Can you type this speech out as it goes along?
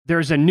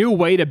There's a new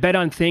way to bet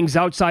on things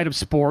outside of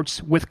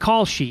sports with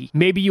Kalshi.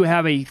 Maybe you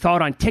have a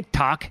thought on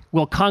TikTok.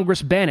 Will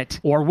Congress ban it?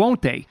 Or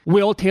won't they?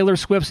 Will Taylor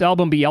Swift's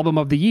album be Album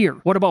of the Year?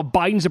 What about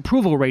Biden's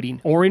approval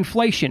rating? Or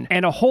inflation?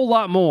 And a whole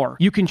lot more.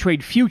 You can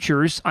trade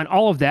futures on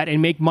all of that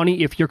and make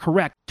money if you're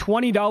correct.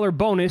 $20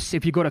 bonus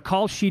if you go to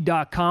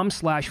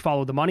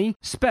kalshi.com/followthemoney,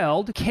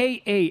 spelled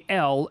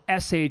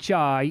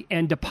KALSHI,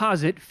 and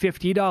deposit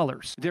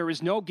 $50. There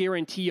is no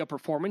guarantee of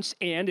performance,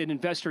 and an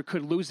investor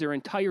could lose their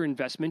entire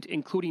investment,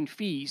 including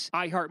fees.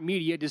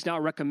 iHeartMedia does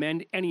not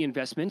recommend any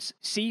investments.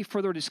 See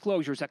further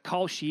disclosures at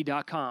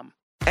kalshi.com.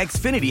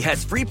 Xfinity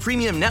has free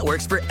premium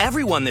networks for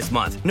everyone this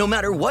month, no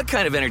matter what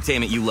kind of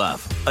entertainment you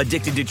love.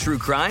 Addicted to true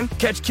crime?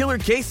 Catch killer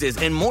cases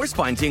and more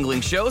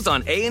spine-tingling shows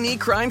on A&E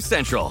Crime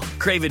Central.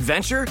 Crave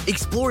adventure?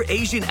 Explore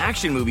Asian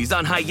action movies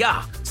on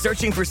Hi-YAH.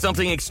 Searching for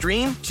something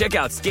extreme? Check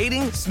out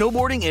skating,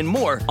 snowboarding, and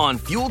more on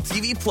Fuel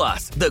TV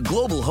Plus, the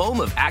global home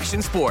of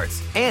action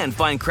sports. And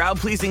find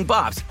crowd-pleasing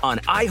bops on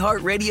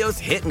iHeartRadio's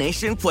Hit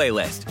Nation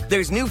playlist.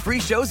 There's new free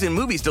shows and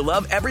movies to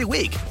love every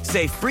week.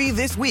 Say free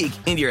this week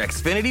in your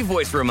Xfinity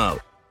voice remote.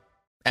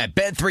 At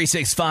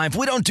Bet365,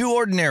 we don't do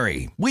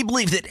ordinary. We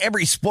believe that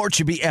every sport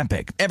should be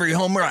epic. Every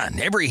home run,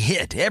 every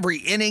hit, every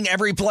inning,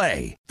 every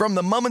play. From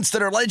the moments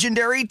that are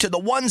legendary to the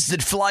ones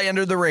that fly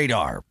under the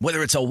radar.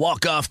 Whether it's a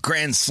walk-off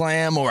grand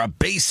slam or a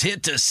base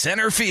hit to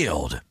center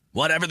field.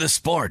 Whatever the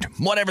sport,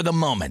 whatever the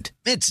moment.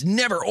 It's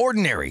never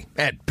ordinary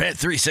at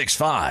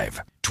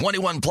Bet365.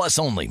 21 plus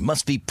only.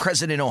 Must be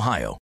present in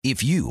Ohio.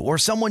 If you or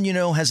someone you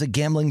know has a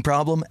gambling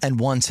problem and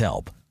wants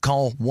help,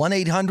 call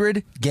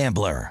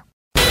 1-800-GAMBLER.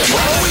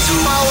 Always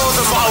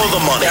follow the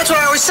money. That's what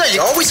I always say.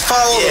 You always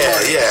follow the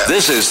money. Yeah.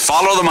 This is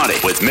Follow the Money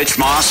with Mitch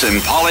Moss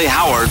and Paulie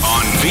Howard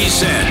on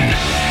VSiN.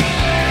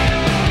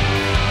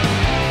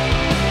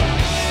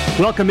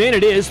 Welcome in.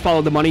 It is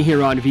Follow the Money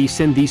here on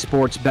VSiN, the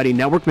Sports Betting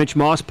Network. Mitch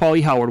Moss,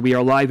 Paulie Howard. We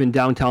are live in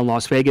downtown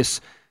Las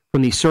Vegas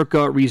from the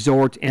Circa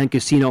Resort and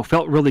Casino.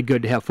 Felt really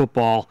good to have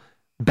football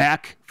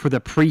back for the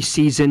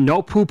preseason.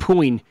 No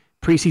poo-pooing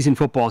preseason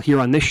football here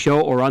on this show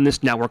or on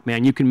this network,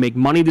 man. You can make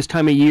money this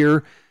time of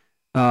year.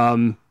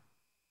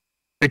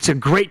 It's a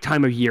great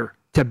time of year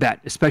to bet,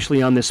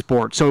 especially on this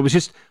sport. So it was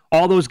just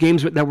all those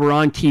games that were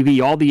on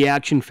TV, all the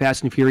action,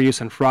 Fast and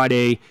Furious on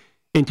Friday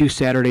into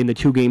Saturday, and the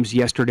two games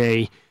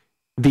yesterday.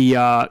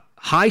 The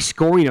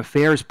high-scoring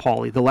affairs,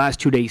 Paulie, the last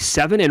 2 days,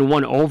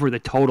 7-1 over the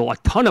total. A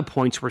ton of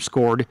points were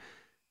scored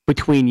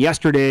between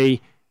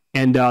yesterday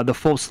and the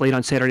full slate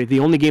on Saturday.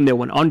 The only game that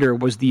went under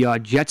was the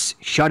Jets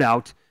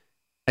shutout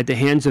at the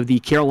hands of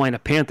the Carolina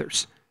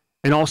Panthers.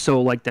 And also,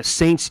 like the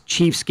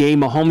Saints-Chiefs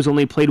game, Mahomes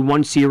only played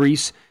one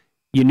series.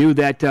 You knew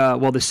that,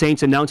 the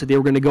Saints announced that they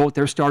were going to go with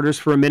their starters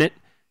for a minute,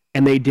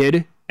 and they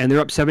did, and they're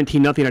up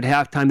 17-0 at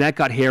halftime. That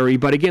got hairy.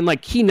 But again,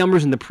 like key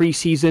numbers in the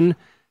preseason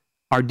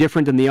are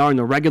different than they are in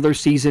the regular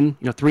season.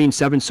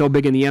 3-7, so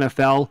big in the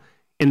NFL.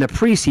 In the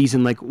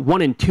preseason, like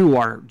 1 and 2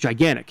 are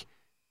gigantic.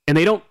 And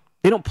they don't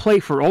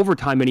play for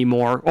overtime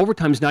anymore.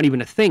 Overtime's not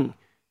even a thing.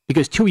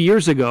 Because 2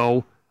 years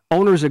ago,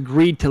 owners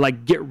agreed to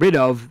like get rid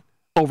of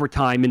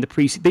overtime in the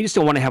preseason. They just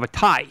don't want to have a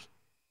tie.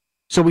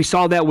 So we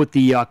saw that with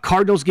the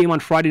Cardinals game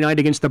on Friday night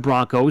against the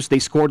Broncos. They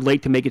scored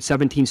late to make it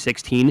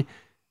 17-16.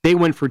 They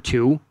went for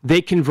 2. They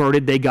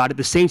converted. They got it.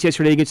 The Saints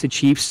yesterday against the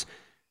Chiefs,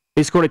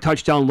 they scored a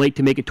touchdown late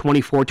to make it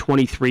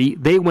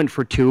 24-23. They went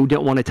for 2.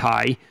 Didn't want to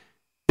tie.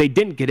 They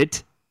didn't get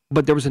it,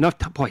 but there was enough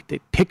time. Boy, they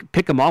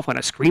pick them off on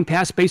a screen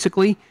pass,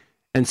 basically,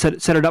 and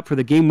set it up for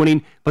the game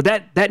winning. But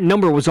that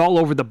number was all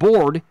over the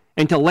board.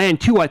 And to land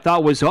 2, I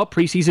thought was,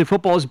 preseason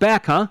football is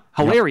back, huh?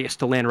 Hilarious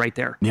to land right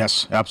there.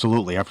 Yes,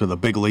 absolutely, after the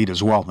big lead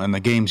as well. And the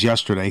games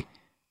yesterday,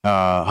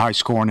 high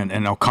scoring,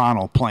 and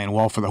O'Connell playing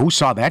well for who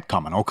saw that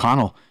coming?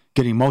 O'Connell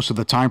getting most of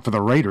the time for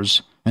the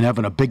Raiders and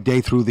having a big day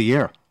through the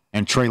air.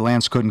 And Trey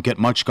Lance couldn't get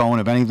much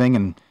going of anything.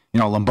 And,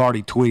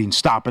 Lombardi tweeting,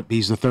 stop it,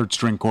 he's the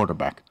third-string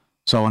quarterback.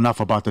 So enough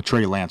about the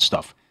Trey Lance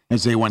stuff.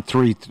 As they went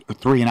three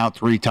and out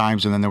 3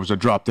 times, and then there was a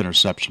dropped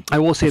interception. I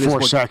will say this.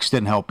 4 sacks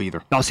didn't help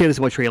either. I'll say this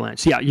about Trey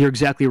Lance. Yeah, you're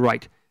exactly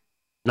right.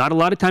 Not a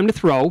lot of time to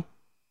throw.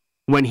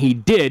 When he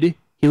did,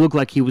 he looked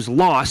like he was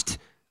lost.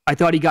 I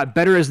thought he got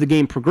better as the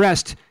game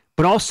progressed,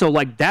 but also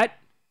like that,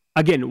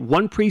 again,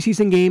 one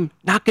preseason game,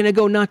 not going to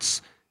go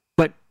nuts,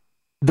 but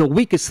the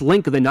weakest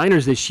link of the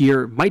Niners this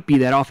year might be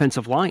that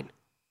offensive line.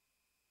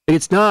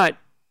 It's not,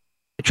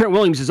 Trent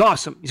Williams is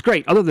awesome. He's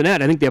great. Other than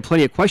that, I think they have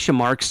plenty of question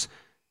marks.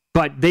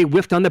 But they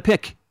whiffed on the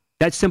pick.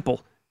 That's simple.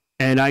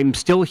 And I'm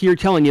still here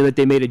telling you that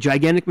they made a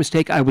gigantic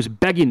mistake. I was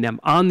begging them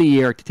on the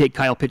air to take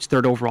Kyle Pitts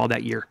 3rd overall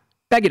that year.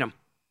 Begging them.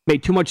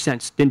 Made too much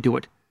sense. Didn't do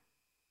it.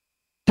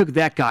 Took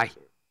that guy.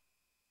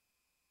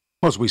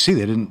 Well, as we see,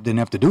 they didn't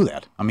have to do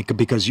that. I mean,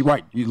 because you're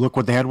right. You look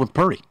what they had with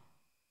Purdy.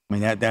 I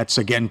mean, that's,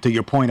 again, to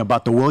your point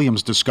about the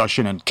Williams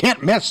discussion. And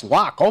can't miss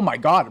Locke. Oh, my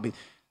God. I mean,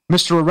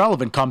 Mr.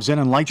 Irrelevant comes in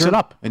and lights it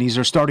up. And he's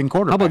their starting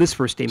quarterback. How about this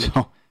first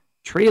statement?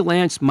 Trey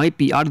Lance might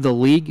be out of the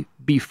league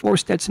before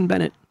Stetson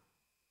Bennett.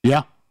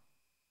 Yeah.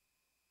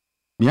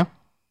 Yeah.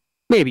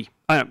 Maybe.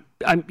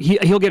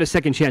 He'll get a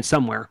second chance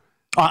somewhere.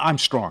 I'm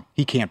strong.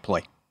 He can't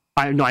play.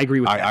 I agree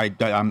with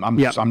that.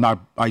 I'm not.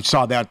 I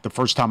saw that the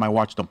first time I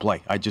watched them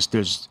play.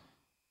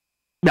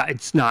 No,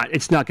 it's not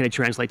going to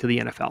translate to the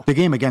NFL. The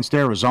game against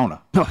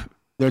Arizona.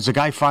 There's a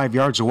guy 5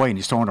 yards away, and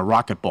he's throwing a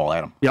rocket ball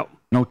at him. Yep.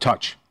 No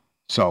touch.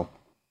 So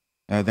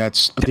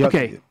that's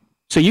okay.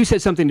 So you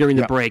said something during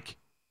the break.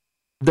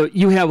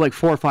 You have like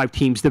 4 or 5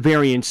 teams. The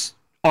variance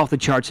off the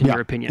charts in your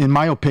opinion. In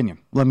my opinion.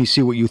 Let me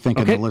see what you think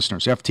of the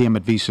listeners.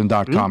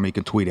 FTM@vsin.com. You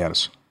can tweet at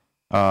us.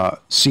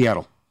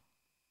 Seattle.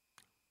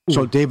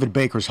 So David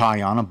Baker's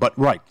high on them. But,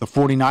 the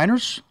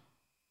 49ers,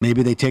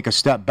 maybe they take a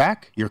step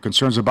back. Your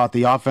concerns about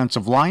the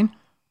offensive line.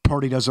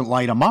 Purdy doesn't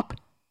light them up.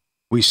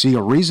 We see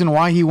a reason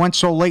why he went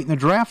so late in the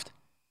draft.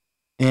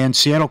 And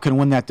Seattle can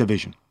win that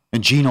division.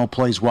 And Geno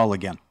plays well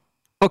again.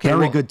 Okay,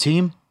 Very good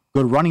team.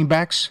 Good running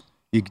backs.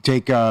 You can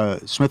take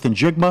Smith and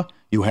Jigma.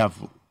 You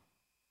have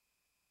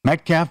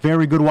Metcalf,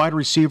 very good wide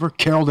receiver.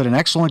 Carroll did an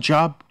excellent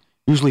job.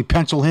 Usually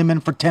pencil him in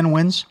for 10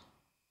 wins.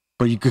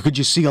 But could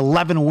you see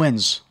 11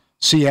 wins,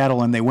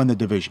 Seattle, and they win the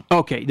division?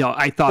 Okay, no,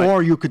 I thought.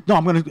 Or you could. No,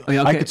 I'm going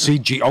to. I could see.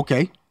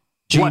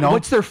 Geno.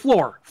 What's their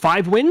floor?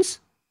 5 wins?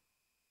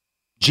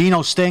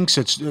 Geno stinks.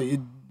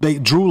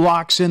 Drew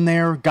Lock's in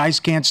there. Guys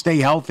can't stay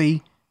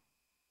healthy.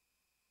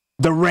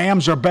 The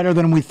Rams are better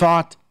than we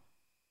thought.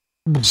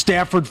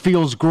 Stafford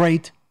feels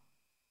great.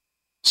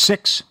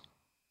 6.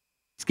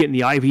 He's getting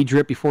the IV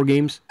drip before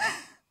games.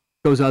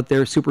 Goes out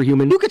there,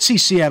 superhuman. You could see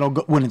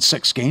Seattle winning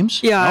 6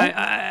 games.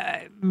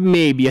 Yeah,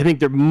 maybe. I think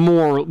they're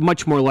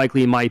much more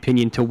likely, in my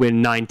opinion, to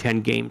win 9,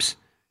 10 games.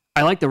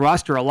 I like the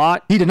roster a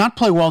lot. He did not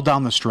play well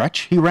down the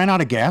stretch. He ran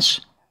out of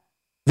gas.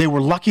 They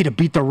were lucky to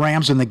beat the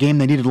Rams in the game.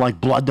 They needed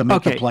like blood to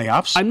make the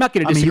playoffs. I'm not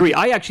going to disagree.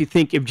 I actually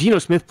think if Geno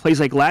Smith plays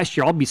like last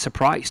year, I'll be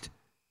surprised.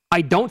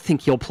 I don't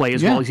think he'll play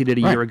as well as he did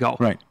a year ago.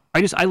 Right.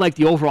 I like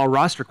the overall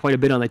roster quite a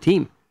bit on the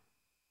team.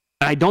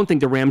 I don't think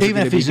the Rams are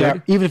going to be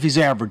good. Even if he's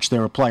average,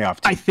 they're a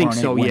playoff team. I think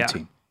so, yeah.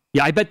 Team.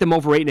 Yeah, I bet them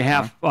over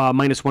 8.5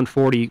 minus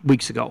 140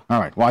 weeks ago.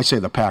 All right. Well, I say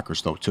the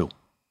Packers, though, too.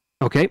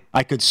 Okay.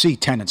 I could see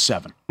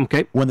 10-7.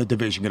 Okay. Win the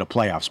division, get a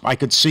playoffs. I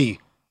could see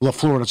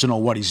LaFleur doesn't know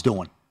what he's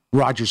doing.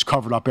 Rodgers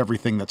covered up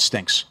everything that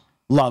stinks.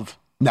 Love,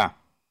 nah.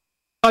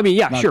 I mean,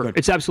 yeah, sure. Good.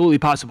 It's absolutely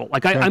possible.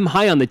 Like, I'm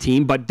high on the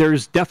team, but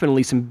there's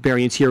definitely some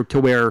variance here to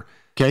where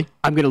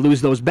I'm going to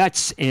lose those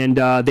bets, and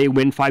they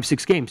win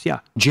 5-6 games, yeah.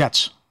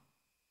 Jets.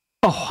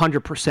 Oh,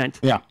 100%.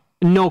 Yeah.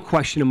 No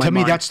question in my mind.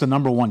 To me, that's the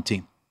number 1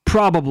 team.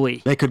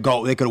 Probably. They could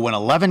win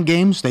 11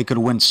 games. They could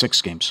win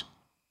 6 games.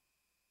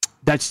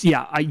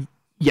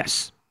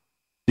 Yes.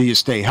 Do you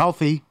stay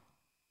healthy?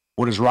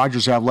 What does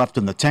Rodgers have left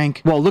in the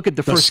tank? Well, look at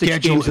the first 6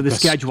 games of the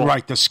schedule.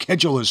 Right, the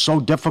schedule is so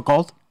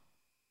difficult.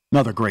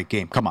 Another great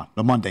game. Come on,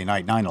 the Monday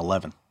night,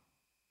 9-11.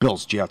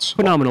 Bills, Jets.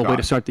 Phenomenal way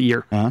to start the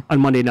year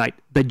on Monday night.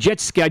 The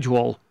Jets'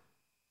 schedule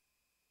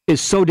is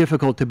so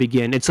difficult to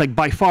begin. It's like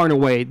by far and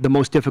away the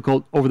most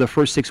difficult over the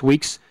first 6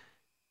 weeks.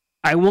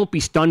 I won't be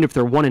stunned if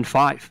they're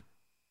 1-5.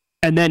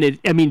 And then,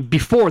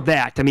 before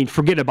that,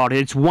 forget about it.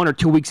 It's 1 or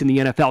 2 weeks in the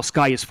NFL.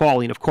 Sky is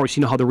falling. Of course,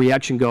 you know how the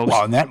reaction goes.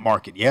 Well, in that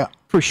market, yeah.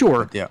 For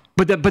sure.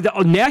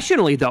 But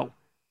nationally, though,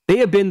 they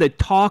have been the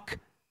talk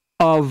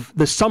of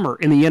the summer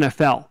in the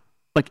NFL,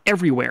 like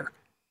everywhere.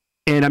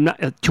 And I'm not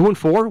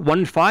 2-4,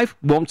 1-5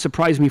 won't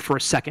surprise me for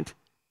a second.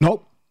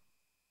 Nope.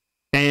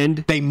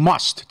 And they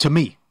must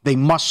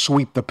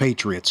sweep the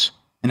Patriots.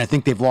 And I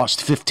think they've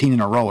lost 15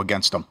 in a row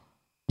against them.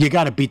 You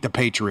got to beat the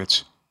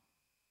Patriots.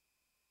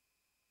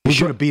 You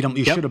should have beat them.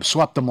 You should have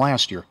swept them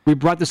last year. We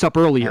brought this up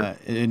earlier.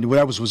 And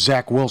that was with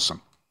Zach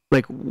Wilson.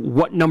 Like,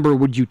 what number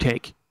would you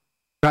take?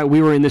 Right,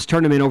 we were in this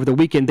tournament over the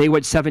weekend. They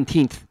went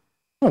 17th.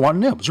 Oh,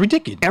 it was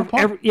ridiculous.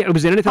 It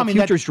was an NFL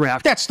futures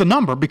draft. That's the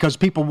number because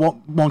people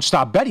won't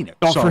stop betting it.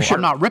 Oh, for sure.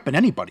 I'm not ripping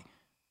anybody.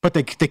 But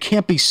they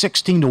can't be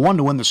 16-1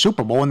 to win the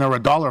Super Bowl, and they're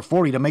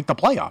 $1.40 to make the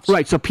playoffs.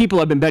 Right, so people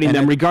have been betting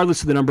them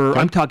regardless of the number.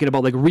 I'm talking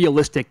about like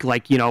realistic,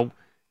 like,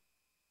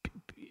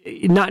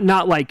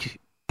 not like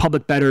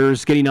public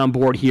bettors getting on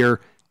board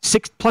here.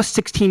 Plus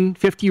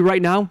 1650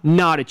 right now,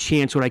 not a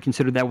chance would I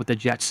consider that with the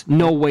Jets.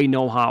 No way,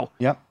 no how.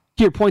 Yep.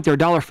 To your point, they're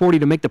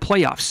 $1.40 to make the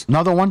playoffs.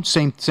 Another one,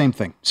 same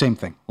thing.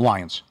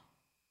 Lions.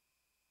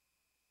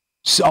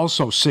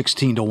 Also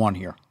 16-1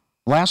 here.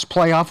 Last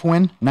playoff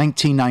win,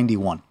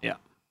 1991. Yeah.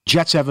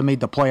 Jets haven't made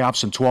the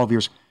playoffs in 12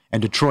 years,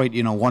 and Detroit,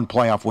 one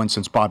playoff win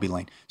since Bobby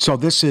Lane. So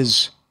this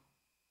is,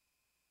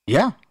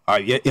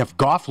 if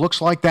Goff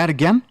looks like that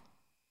again,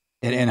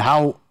 and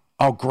how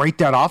great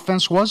that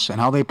offense was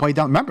and how they played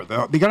down.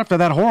 Remember, they got after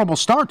that horrible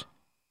start.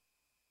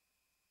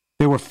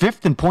 They were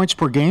 5th in points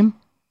per game.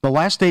 The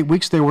last 8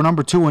 weeks, they were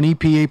number 2 in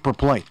EPA per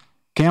play.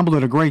 Campbell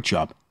did a great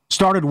job.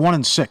 Started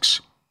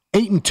 1-6.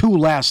 8-2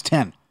 last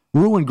 10.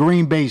 Ruined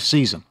Green Bay's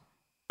season.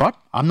 But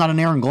I'm not an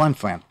Aaron Glenn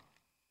fan.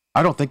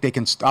 I don't think they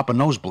can stop a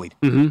nosebleed.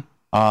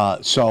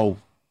 Mm-hmm.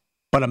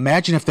 But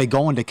imagine if they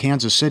go into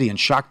Kansas City and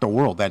shock the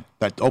world that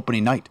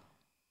opening night.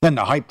 Then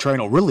the hype train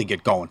will really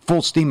get going.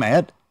 Full steam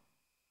ahead.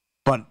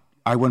 But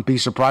I wouldn't be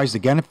surprised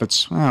again if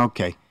it's,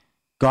 okay.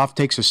 Goff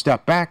takes a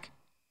step back.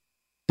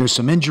 There's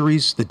some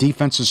injuries. The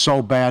defense is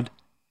so bad.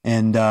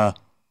 And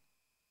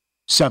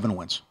 7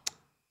 wins.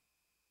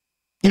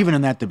 Even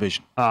in that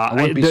division.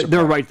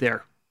 They're right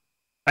there.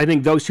 I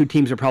think those two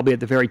teams are probably at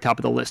the very top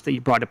of the list that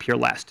you brought up here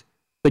last,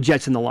 the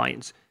Jets and the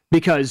Lions.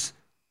 Because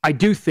I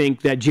do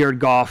think that Jared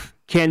Goff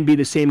can be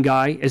the same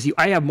guy as you.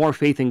 I have more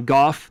faith in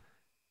Goff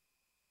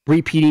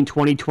repeating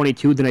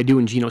 2022 than I do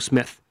in Geno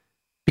Smith.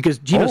 Because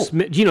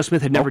Geno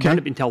Smith had never done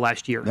it until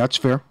last year. That's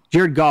fair.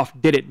 Jared Goff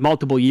did it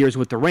multiple years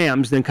with the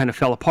Rams, then kind of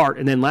fell apart.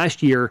 And then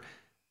last year,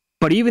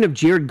 but even if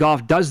Jared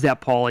Goff does that,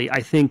 Paulie,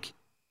 I think,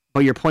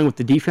 but you're playing with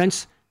the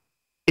defense,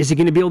 is he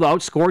going to be able to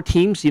outscore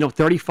teams,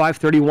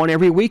 35-31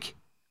 every week?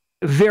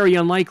 Very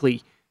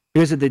unlikely.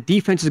 Because if the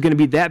defense is going to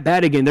be that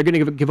bad again, they're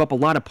going to give up a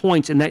lot of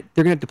points, and that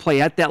they're going to have to play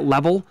at that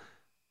level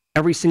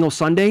every single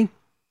Sunday.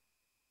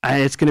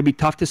 It's going to be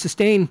tough to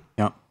sustain.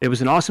 Yeah. It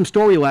was an awesome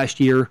story last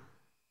year,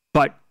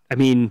 but, they're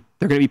going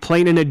to be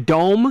playing in a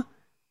dome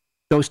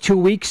those 2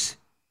 weeks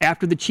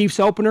after the Chiefs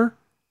opener.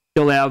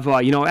 They'll have,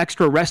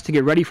 extra rest to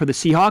get ready for the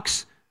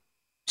Seahawks.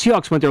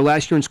 Seahawks went there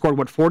last year and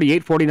scored,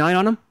 48, 49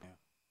 on them?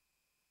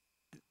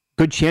 Yeah.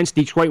 Good chance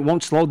Detroit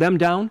won't slow them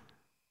down.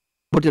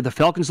 What did the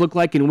Falcons look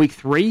like in week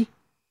 3?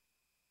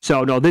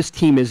 So, no, this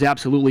team is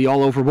absolutely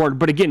all overboard.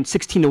 But again,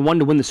 16-1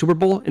 to win the Super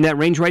Bowl in that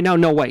range right now?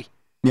 No way.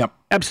 Yep.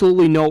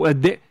 Absolutely no.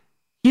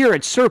 Here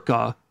at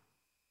Circa,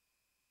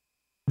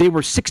 they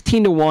were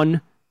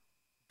 16-1.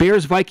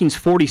 Bears, Vikings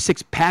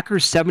 46,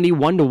 Packers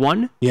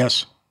 71-1.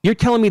 Yes. You're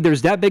telling me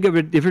there's that big of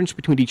a difference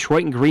between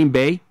Detroit and Green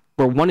Bay,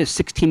 where one is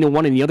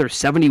 16-1 and the other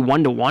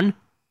 71-1?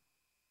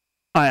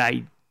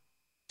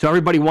 So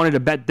everybody wanted to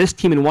bet this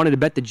team and wanted to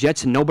bet the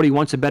Jets, and nobody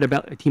wants to bet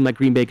about a team like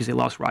Green Bay because they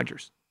lost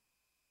Rodgers.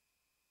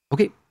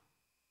 Okay.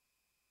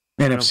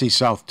 NFC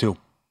South, too,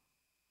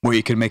 where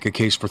you can make a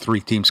case for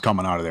 3 teams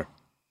coming out of there.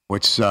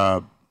 Which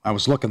I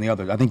was looking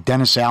I think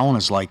Dennis Allen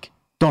is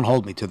don't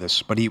hold me to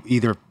this, but he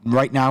either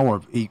right now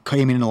or he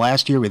came in the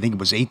last year, I think it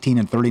was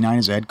 18-39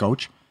 as a head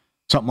coach,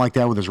 something like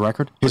that with his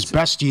record. His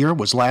best year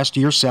was last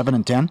year,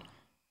 7-10.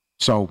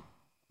 So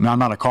I'm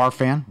not a Carr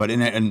fan, but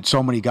and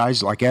so many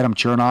guys like Adam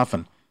Chernoff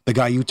and the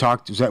guy you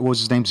talked, what was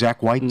his name?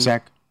 Zach White?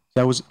 Yeah,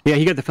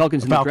 he got the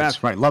Falcons in the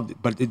draft. Right, loved it.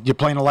 But you're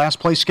playing a last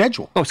place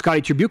schedule. Oh,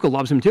 Scotty Tribuca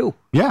loves him too.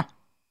 Yeah.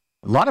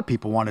 A lot of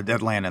people wanted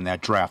Atlanta in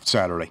that draft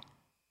Saturday.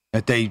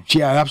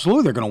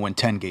 Absolutely they're going to win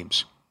 10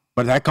 games.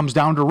 But that comes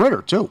down to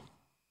Ritter, too.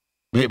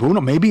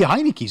 Maybe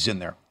Heineke's in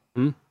there.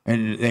 And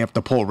they have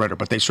to pull Ritter.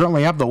 But they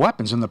certainly have the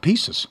weapons and the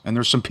pieces. And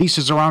there's some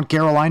pieces around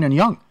Carolina and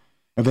Young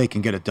if they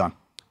can get it done.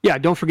 Yeah,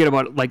 don't forget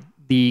about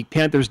the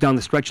Panthers down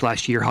the stretch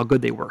last year, how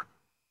good they were.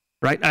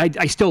 Right?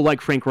 I still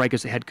like Frank Reich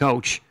as the head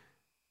coach.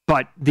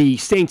 But the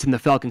Saints and the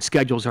Falcons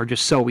schedules are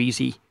just so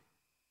easy.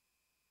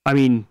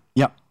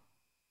 Yep.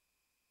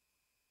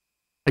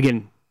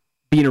 Again,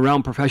 being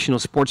around professional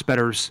sports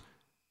bettors,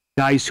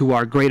 guys who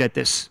are great at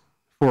this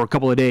for a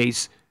couple of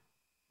days,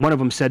 one of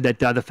them said that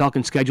the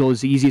Falcons schedule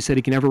is the easiest that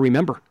he can ever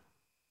remember.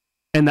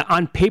 And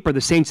on paper,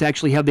 the Saints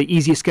actually have the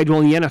easiest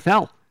schedule in the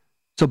NFL.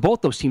 So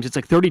both those teams, it's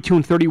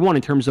 32-31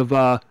 in terms of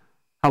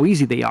how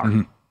easy they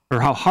are,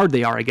 or how hard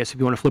they are, I guess, if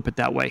you want to flip it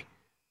that way.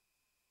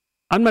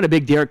 I'm not a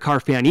big Derek Carr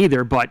fan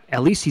either, but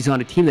at least he's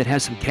on a team that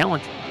has some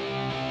talent.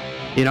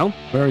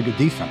 Very good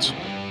defense.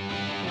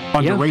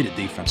 Underrated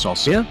defense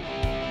also. Yeah.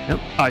 Yep.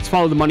 All right, let's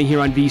follow the money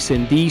here on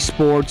VSiN, the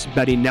Sports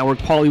Betting Network.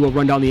 Paulie will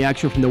run down the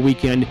action from the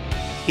weekend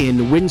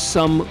in Win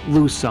Some,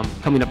 Lose Some,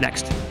 coming up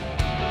next.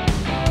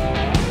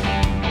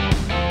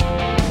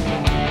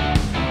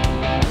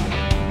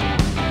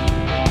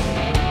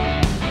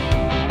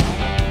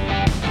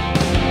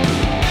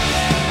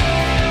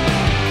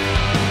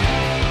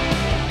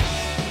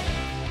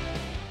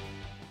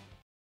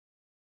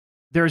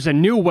 There's a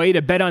new way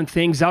to bet on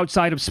things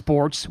outside of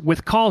sports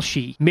with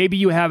Kalshi. Maybe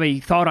you have a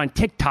thought on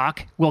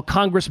TikTok. Will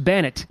Congress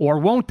ban it? Or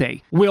won't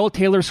they? Will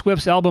Taylor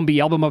Swift's album be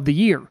Album of the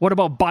Year? What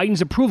about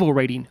Biden's approval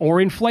rating or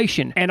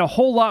inflation? And a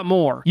whole lot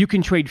more. You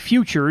can trade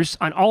futures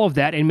on all of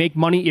that and make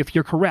money if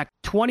you're correct.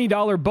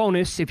 $20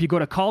 bonus if you go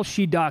to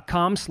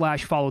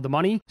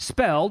kalshi.com/followthemoney,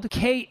 spelled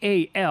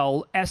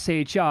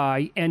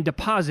KALSHI, and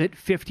deposit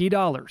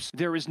 $50.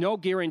 There is no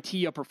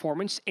guarantee of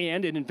performance,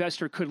 and an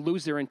investor could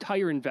lose their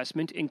entire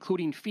investment,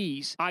 including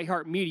fees.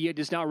 iHeartMedia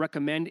does not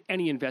recommend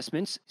any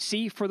investments.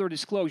 See further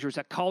disclosures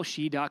at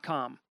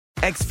kalshi.com.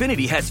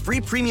 Xfinity has free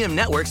premium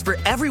networks for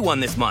everyone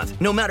this month,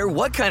 no matter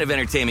what kind of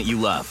entertainment you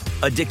love.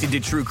 Addicted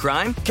to true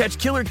crime? Catch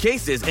killer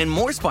cases and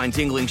more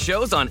spine-tingling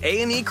shows on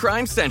A&E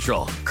Crime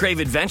Central. Crave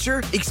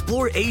adventure?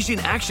 Explore Asian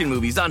action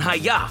movies on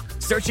Hi-YAH.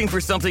 Searching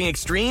for something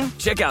extreme?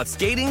 Check out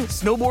skating,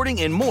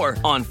 snowboarding, and more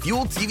on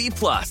Fuel TV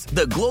Plus,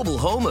 the global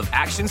home of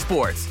action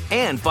sports.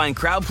 And find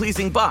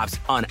crowd-pleasing bops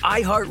on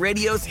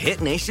iHeartRadio's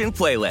Hit Nation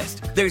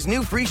playlist. There's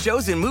new free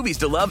shows and movies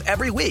to love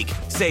every week.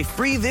 Say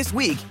free this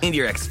week in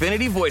your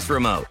Xfinity voice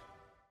remote.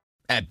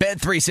 At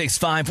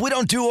Bet365, we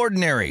don't do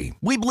ordinary.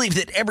 We believe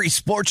that every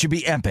sport should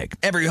be epic.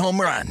 Every home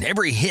run,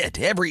 every hit,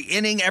 every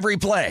inning, every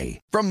play.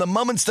 From the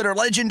moments that are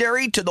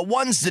legendary to the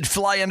ones that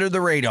fly under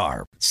the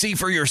radar. See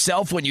for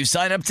yourself when you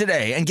sign up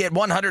today and get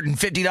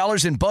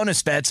 $150 in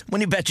bonus bets when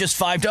you bet just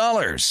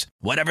 $5.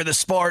 Whatever the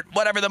sport,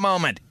 whatever the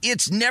moment,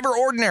 it's never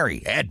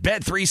ordinary at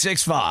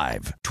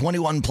Bet365.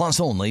 21 plus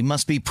only.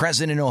 Must be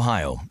present in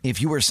Ohio.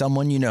 If you or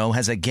someone you know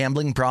has a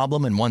gambling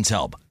problem and wants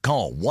help,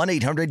 call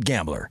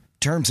 1-800-GAMBLER.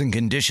 Terms and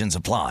conditions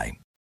apply.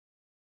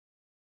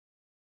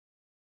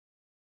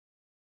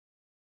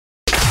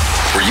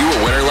 Were you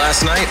a winner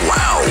last night?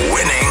 Wow,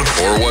 winning.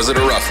 Or was it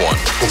a rough one?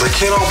 Well, they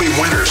can't all be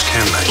winners,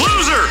 can they?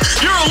 Loser!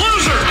 You're a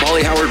loser!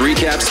 Paulie Howard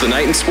recaps the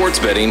night in sports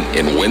betting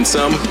in Win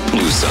Some,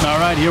 Lose Some. All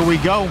right, here we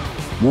go.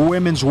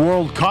 Women's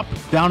World Cup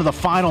down to the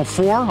Final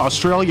Four.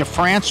 Australia,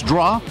 France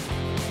draw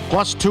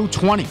plus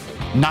 220.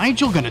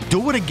 Nigel going to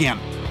do it again.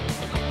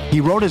 He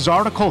wrote his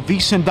article at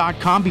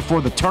vsin.com before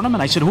the tournament.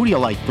 I said, who do you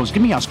like? He goes,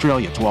 give me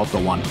Australia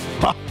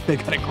 12-1. They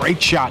got a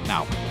great shot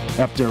now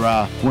after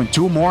win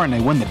 2 more and they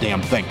win the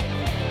damn thing.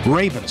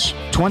 Ravens,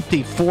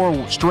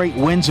 24 straight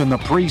wins in the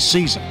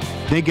preseason.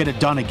 They get it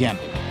done again.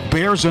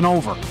 Bears and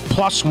over,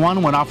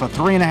 +1, went off a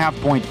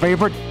 3.5-point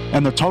favorite,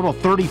 and the total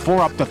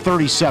 34 up to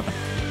 37.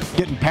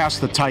 Getting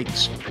past the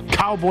Titans.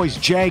 Cowboys,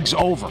 Jags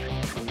over.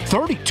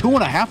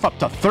 32.5 up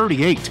to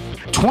 38.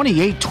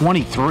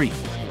 28-23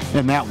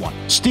 in that one.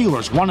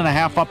 Steelers,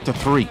 1.5 up to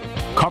 3.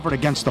 Covered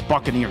against the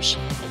Buccaneers.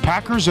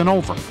 Packers and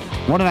over.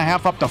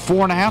 1.5 up to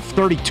 4.5.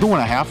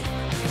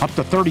 32.5 up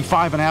to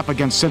 35.5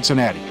 against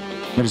Cincinnati.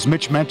 And as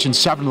Mitch mentioned,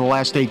 7 of the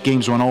last 8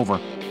 games went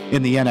over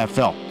in the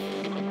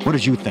NFL. What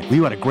did you think?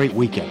 You had a great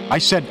weekend. I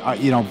said,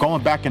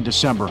 going back in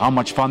December, how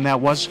much fun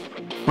that was.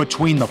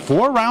 Between the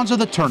 4 rounds of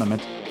the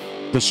tournament,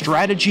 the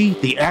strategy,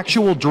 the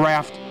actual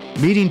draft,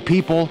 meeting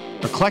people,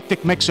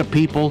 eclectic mix of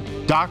people,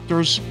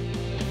 doctors,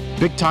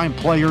 big-time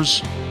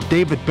players,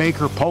 David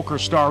Baker, poker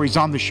star, he's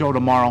on the show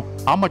tomorrow.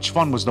 How much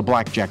fun was the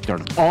blackjack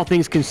tournament? All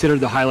things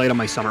considered, the highlight of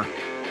my summer.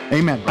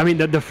 Amen. I mean,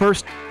 the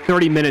first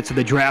 30 minutes of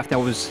the draft that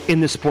was in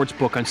the sports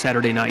book on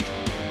Saturday night,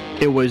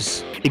 it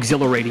was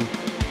exhilarating.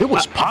 It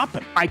was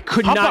popping. I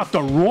could How not. about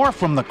the roar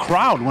from the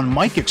crowd when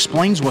Mike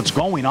explains what's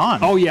going on?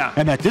 Oh, yeah.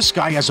 And that this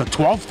guy has a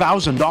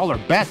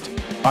 $12,000 bet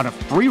on a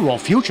free roll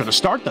future to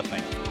start the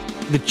thing.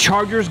 The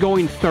Chargers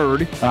going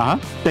 3rd. Uh-huh.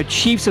 The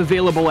Chiefs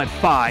available at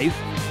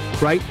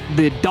 5, right?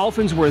 The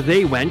Dolphins where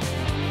they went,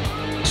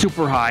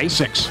 super high.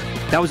 6.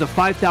 That was a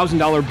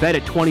 $5,000 bet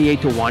at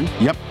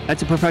 28-1. Yep.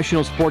 That's a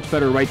professional sports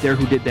bettor right there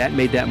who did that,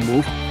 made that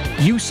move.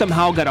 You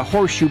somehow got a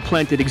horseshoe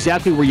planted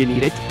exactly where you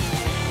need it.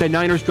 The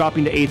Niners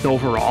dropping to 8th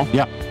overall.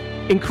 Yep.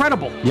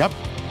 Incredible. Yep.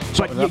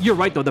 But you're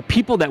right, though. The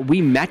people that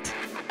we met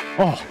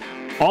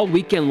all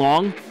weekend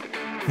long,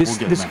 this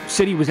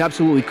city was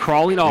absolutely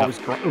crawling. Oh,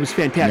 Yep. it was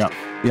fantastic.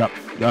 Yep.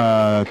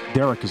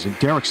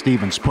 Derek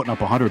Stevens putting up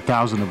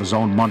 $100,000 of his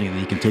own money, and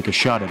he can take a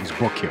shot at his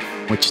book here.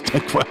 Which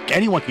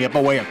anyone can give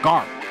away a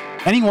car.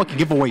 Anyone can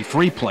give away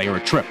free play or a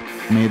trip.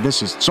 I mean,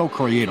 this is so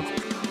creative.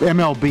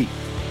 MLB.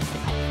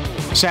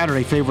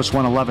 Saturday favorites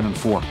won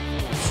 11-4.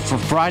 For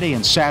Friday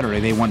and Saturday,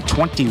 they won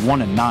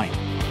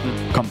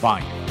 21-9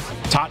 combined.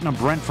 Tottenham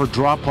Brentford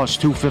draw plus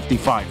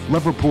 255.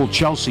 Liverpool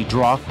Chelsea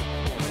draw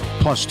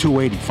plus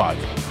 285.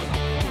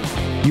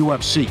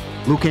 UFC.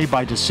 Luque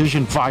by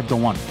decision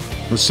 5-1.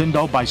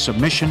 Lucindo by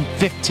submission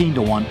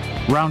 15-1.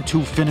 Round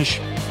 2 finish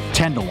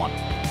 10-1.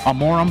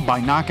 Amorim by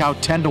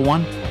knockout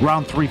 10-1.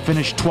 Round 3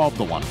 finish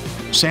 12-1.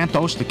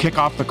 Santos to kick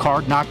off the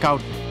card,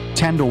 knockout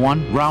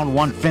 10-1. Round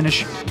 1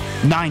 finish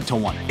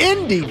 9-1.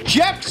 Indy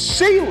Jeff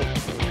Seeley.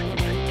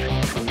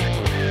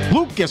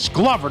 Lucas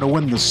Glover to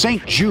win the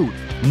St. Jude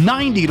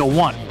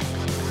 90-1.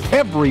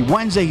 Every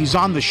Wednesday he's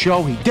on the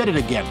show. He did it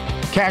again.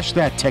 Cash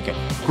that ticket.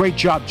 Great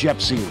job, Jeff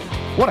Seeley.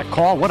 What a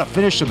call. What a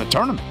finish in the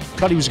tournament.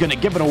 Thought he was going to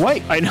give it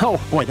away. I know.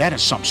 Boy, that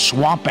is some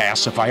swamp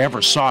ass if I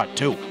ever saw it,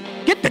 too.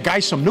 Get the guy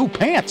some new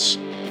pants.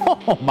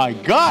 Oh, my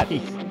God.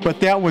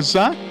 But that was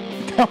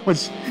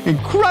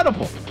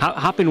incredible.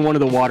 Hop in one of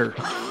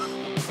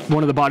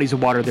the bodies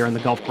of water there in the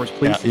golf course,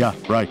 please. Yeah,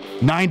 right.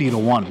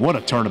 90-1. What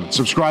a tournament.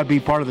 Subscribe, be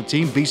part of the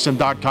team,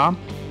 vsin.com.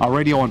 Our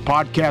radio and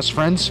podcast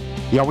friends.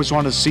 You always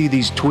want to see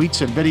these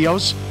tweets and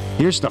videos.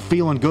 Here's the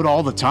feeling good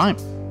all the time.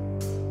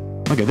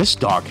 Look at this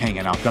dog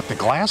hanging out. Got the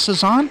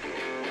glasses on?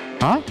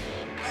 Huh?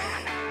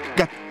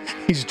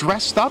 He's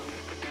dressed up,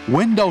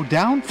 window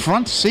down,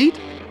 front seat.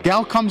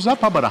 Gal comes up.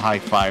 How about a high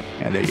five?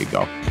 And there you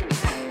go.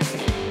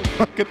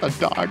 Look at the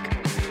dog.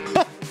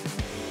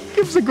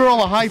 Gives the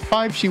girl a high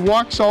five. She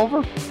walks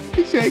over.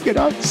 He's hanging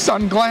out.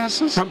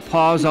 Sunglasses. Front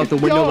paws out the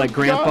window like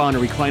grandpa in a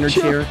recliner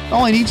chair.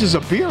 All he needs is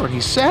a beer and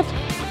he's set.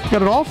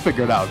 Got it all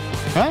figured out.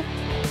 Huh?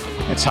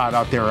 It's hot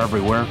out there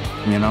everywhere.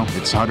 You know,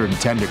 it's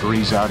 110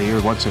 degrees out here.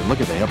 Look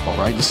at the hippo,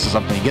 right? This is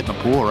something you get in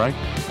the pool, right?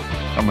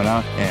 Coming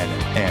out and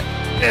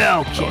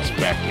goes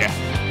back. Yeah.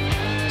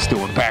 Let's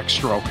do a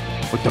backstroke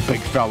with the big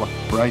fella,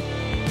 right?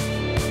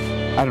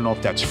 I don't know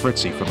if that's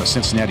Fritzy from the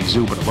Cincinnati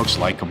Zoo, but it looks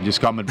like him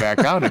just coming back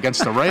out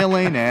against the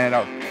railing, and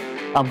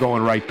I'm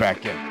going right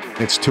back in.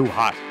 It's too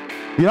hot.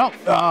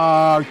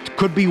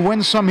 Could be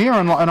win some here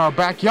in our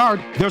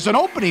backyard. There's an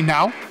opening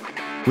now.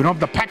 We don't have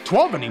the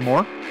Pac-12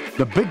 anymore.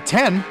 The Big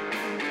Ten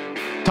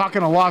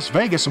talking to Las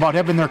Vegas about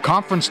having their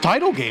conference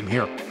title game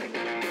here.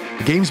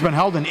 The game's been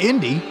held in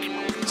Indy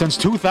since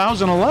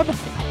 2011.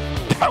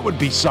 That would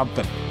be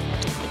something.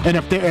 And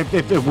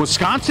if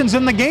Wisconsin's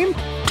in the game,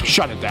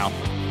 shut it down.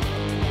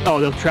 Oh,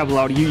 they'll travel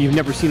out. You've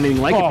never seen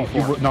anything like it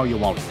before. No, you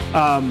won't.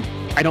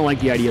 I don't like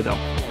the idea, though.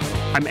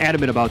 I'm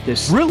adamant about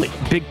this. Really?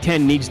 Big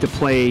Ten needs to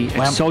play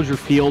at Soldier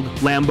Field,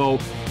 Lambeau,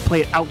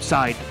 play it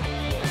outside.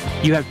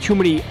 You have too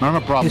many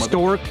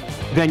historic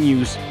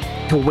venues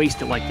to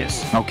waste it like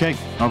this. Okay,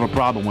 I have a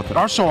problem with it.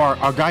 Also,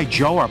 our guy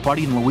Joe, our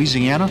buddy in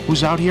Louisiana,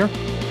 who's out here,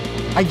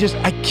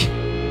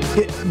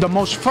 the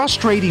most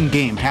frustrating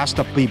game has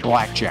to be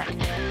blackjack.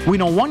 We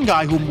know one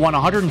guy who won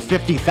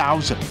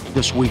 $150,000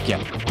 this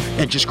weekend,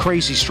 and just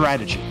crazy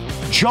strategy.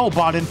 Joe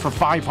bought in for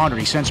 $500.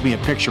 He sends me a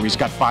picture. He's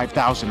got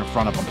 $5,000 in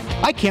front of him.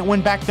 I can't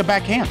win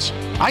back-to-back hands.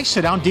 I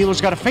sit down.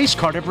 Dealer's got a face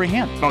card every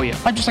hand. Oh yeah.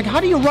 I'm just like, how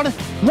do you run it?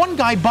 One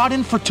guy bought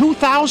in for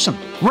 $2,000,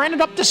 ran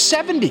it up to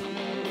 $70.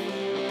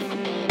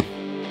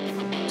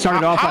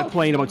 Started off by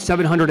playing about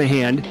 $700 a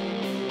hand,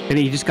 and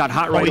he just got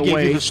hot right away.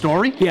 Gave you the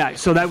story? Yeah,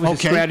 so that was his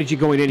strategy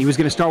going in. He was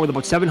going to start with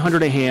about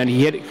 $700 a hand.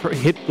 He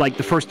hit like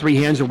the first 3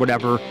 hands or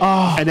whatever,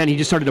 and then he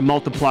just started to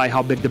multiply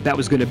how big the bet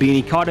was going to be, and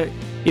he caught it.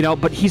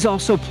 But he's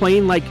also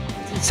playing like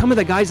some of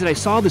the guys that I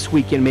saw this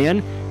weekend,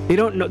 man. They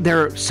don't know.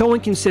 They're so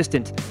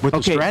inconsistent with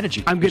the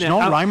strategy. There's no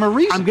rhyme or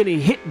reason. I'm going to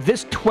hit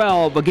this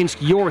 12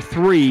 against your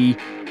 3,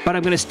 but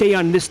I'm going to stay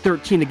on this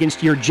 13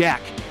 against your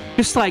jack.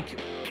 Just like,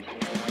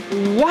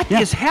 what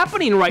is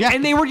happening right?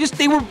 And they were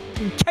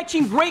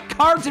catching great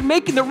cards and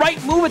making the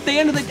right move at the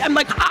end of the. I'm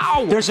like,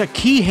 how? There's a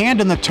key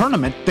hand in the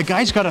tournament. The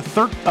guy's got a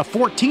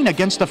 14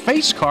 against a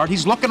face card.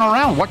 He's looking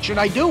around. What should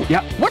I do?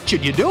 Yeah. What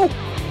should you do?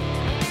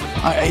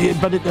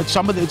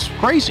 It's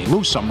crazy.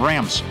 Lose some.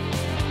 Rams.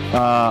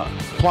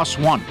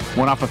 +1.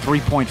 Went off a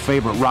 3-point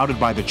favorite, routed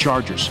by the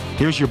Chargers.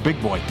 Here's your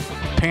big boy.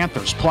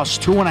 Panthers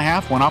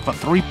 +2.5. Went off a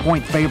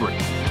 3-point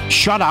favorite.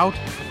 Shut out.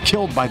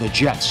 Killed by the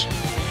Jets.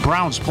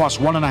 Browns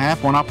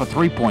 +1.5. Went off a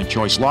 3-point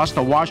choice. Lost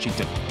to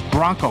Washington.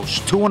 Broncos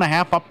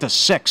 2.5 up to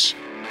 6.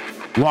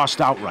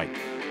 Lost outright.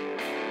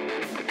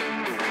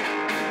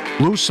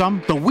 Lose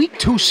some. The Week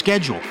 2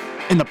 schedule.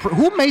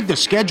 Who made the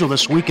schedule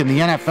this week in the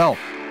NFL?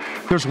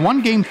 There's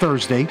 1 game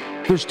Thursday.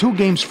 There's 2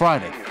 games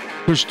Friday.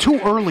 There's 2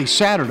 early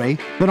Saturday.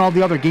 Then all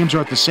the other games are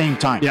at the same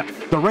time. Yeah.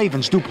 The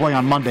Ravens do play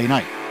on Monday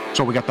night.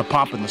 So we got the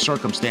pop in the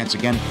circumstance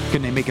again.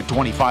 Can they make it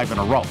 25 in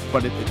a row?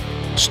 But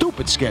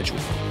stupid schedule.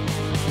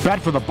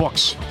 Bad for the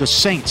books. The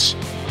Saints,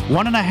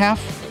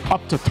 1.5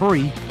 up to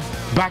 3.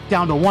 Back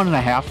down to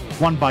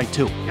 1.5. Won by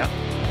 2. Yeah.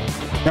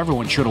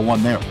 Everyone should have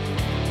won there.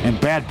 And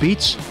bad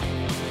beats.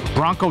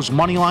 Broncos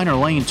money line are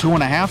laying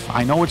 2.5.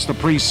 I know it's the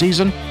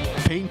preseason.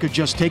 Payton could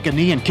just take a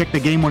knee and kick the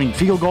game-winning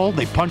field goal.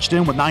 They punched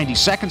in with 90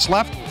 seconds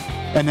left.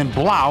 And then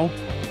Blau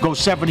goes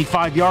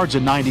 75 yards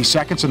in 90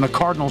 seconds, and the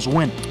Cardinals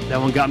win. That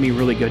one got me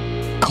really good.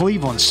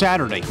 Cleveland,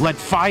 Saturday, led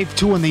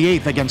 5-2 in the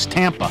 8th against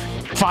Tampa.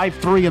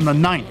 5-3 in the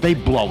 9th. They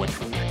blow it.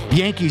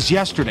 Yankees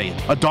yesterday,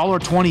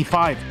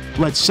 $1.25.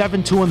 Led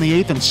 7-2 in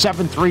the 8th and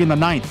 7-3 in the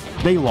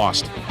 9th. They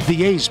lost.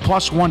 The A's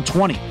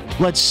 +120.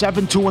 Led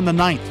 7-2 in the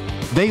 9th.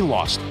 They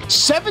lost.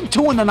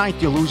 7-2 in the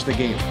 9th, you lose the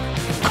game.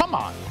 Come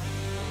on.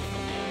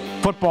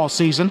 Football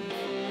season.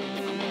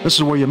 This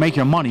is where you make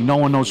your money. No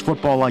one knows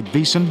football like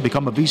VSiN.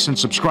 Become a VSiN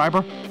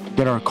subscriber.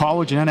 Get our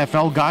college and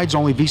NFL guides.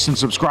 Only VSiN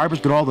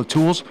subscribers get all the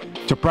tools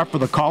to prep for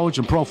the college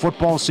and pro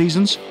football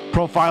seasons.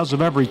 Profiles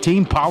of every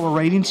team, power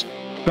ratings,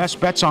 best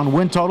bets on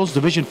win totals,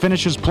 division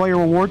finishes,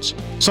 player awards.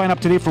 Sign up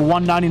today for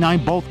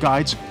 $1.99, both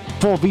guides.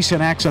 Full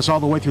VSiN access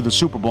all the way through the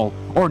Super Bowl,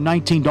 or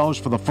 $19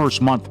 for the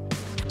first month.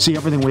 See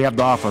everything we have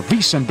to offer.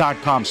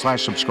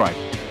 VSiN.com/subscribe.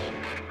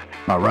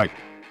 All right.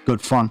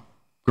 Good fun.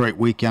 Great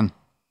weekend.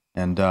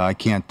 And I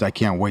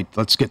can't wait.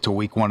 Let's get to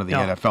week 1 of the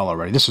NFL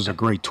already. This is a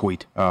great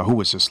tweet. Who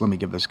is this? Let me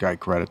give this guy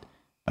credit.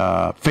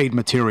 Fade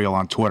Material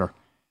on Twitter.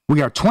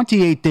 We are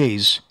 28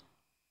 days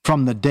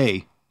from the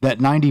day that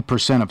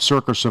 90% of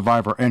Circa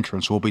Survivor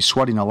entrants will be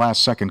sweating a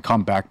last-second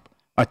comeback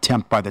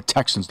attempt by the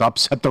Texans to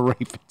upset the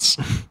Ravens.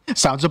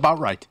 Sounds about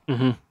right.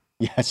 Mm-hmm.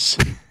 Yes.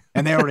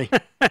 And they already,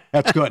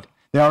 that's good.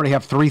 They already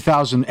have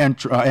 3,000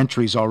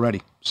 entries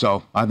already.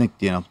 So I think,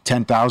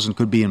 10,000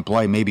 could be in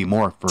play, maybe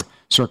more for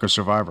Circa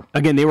Survivor.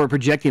 Again, they were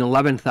projecting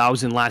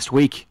 11,000 last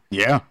week.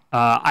 Yeah.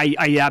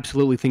 I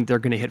absolutely think they're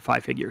going to hit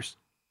 5 figures.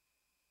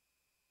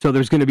 So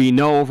there's going to be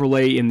no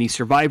overlay in the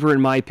Survivor,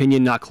 in my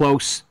opinion, not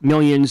close.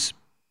 Millions,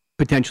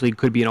 potentially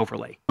could be an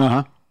overlay.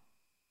 Uh-huh.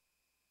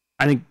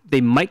 I think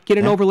they might get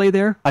an overlay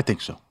there. I think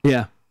so.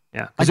 Yeah.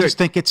 I just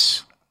think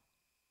it's...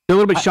 They're a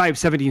little bit shy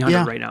of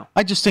 1,700 right now.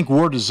 I just think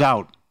word is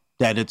out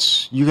that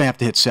you're going to have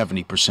to hit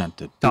 70%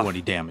 to do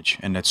any damage,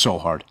 and that's so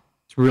hard.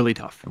 It's really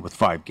tough. With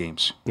 5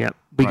 games. Yeah.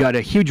 We got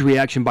a huge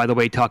reaction, by the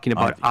way, talking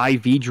about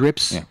IV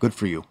drips. Yeah, good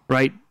for you.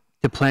 Right?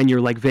 To plan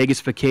your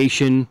Vegas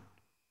vacation,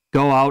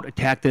 go out,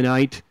 attack the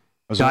night.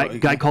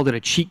 Guy called it a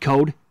cheat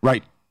code.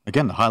 Right.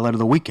 again, the highlight of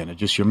the weekend. It's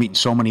just you're meeting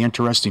so many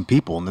interesting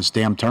people in this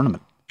damn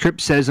tournament. Tripp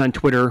says on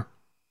Twitter,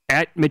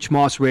 at Mitch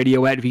Moss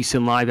Radio, at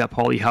VSiN Live, at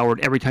Paulie Howard,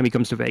 every time he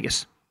comes to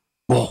Vegas.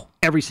 Whoa.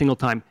 Every single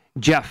time.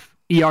 Jeff,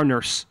 ER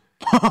nurse,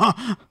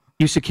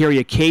 used to carry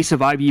a case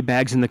of IV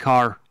bags in the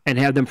car and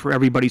have them for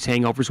everybody's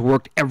hangovers.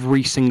 Worked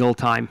every single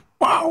time.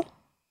 Wow.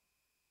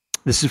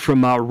 This is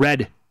from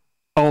Red.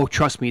 Oh,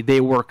 trust me,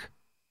 they work.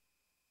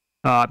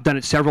 I've done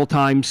it several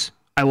times.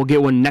 I will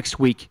get one next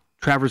week,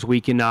 Travers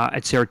Week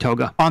at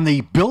Saratoga. On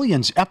the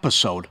Billions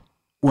episode,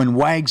 when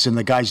Wags and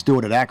the guys do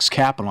it at Axe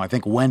Capital, I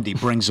think Wendy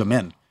brings them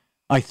in.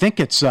 I think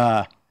it's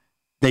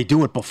they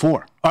do it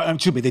before.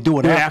 Excuse me, they do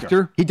it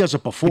after. He does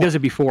it before. He does it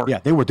before. Yeah,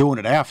 they were doing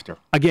it after.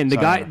 Again,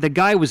 the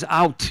guy was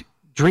out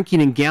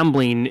drinking and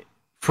gambling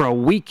for a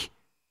week.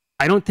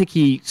 I don't think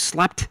he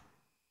slept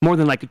more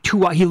than like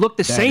 2 hours. He looked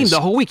the same the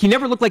whole week. He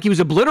never looked like he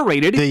was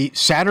obliterated. The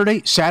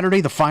Saturday,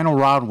 the final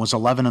round was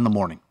 11 in the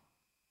morning.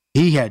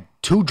 He had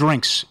 2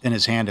 drinks in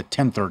his hand at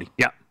 10:30.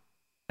 Yeah,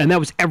 and that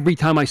was every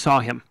time I saw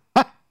him.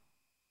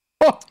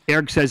 Oh.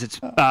 Eric says it's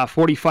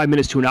 45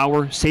 minutes to an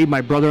hour. Saved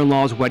my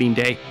brother-in-law's wedding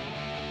day.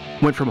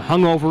 Went from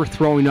hungover,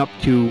 throwing up,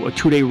 to a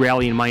 2-day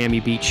rally in Miami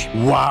Beach.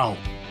 Wow.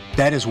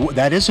 That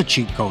is a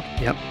cheat code.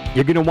 Yep.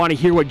 You're going to want to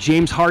hear what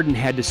James Harden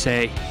had to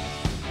say.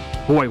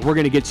 Boy, we're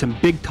going to get some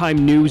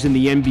big-time news in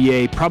the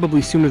NBA,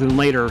 probably sooner than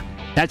later.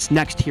 That's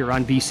next here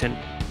on VSiN.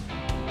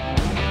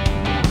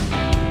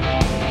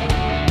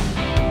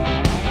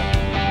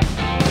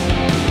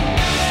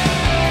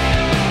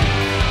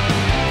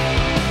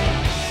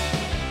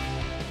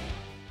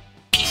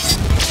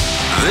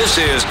 This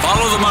is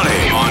Follow the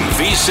Money on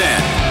VSiN.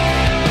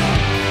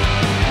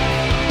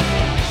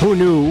 Who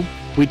knew?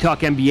 We talk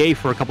NBA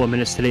for a couple of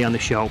minutes today on the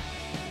show.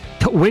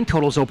 Win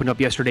totals opened up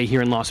yesterday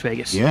here in Las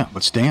Vegas. Yeah,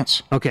 let's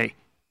dance. Okay,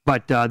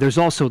 but there's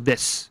also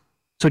this.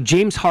 So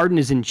James Harden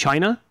is in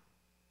China?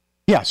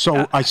 Yeah,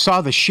 so I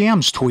saw the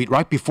Shams tweet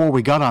right before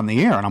we got on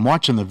the air, and I'm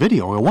watching the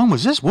video. When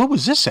was this? What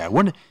was this at?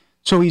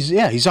 So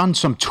he's on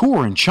some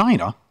tour in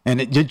China,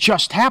 and it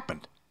just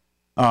happened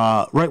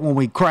right when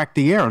we cracked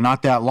the air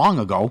not that long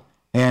ago.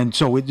 And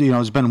so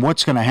it's been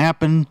what's going to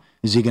happen.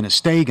 Is he going to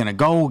stay? Going to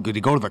go? Did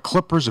he go to the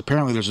Clippers?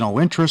 Apparently, there's no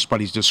interest,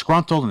 but he's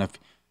disgruntled. And if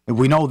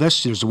we know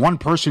this, there's one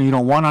person you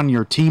don't want on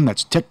your team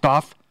that's ticked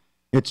off.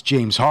 It's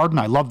James Harden.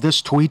 I love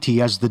this tweet. He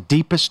has the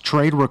deepest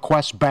trade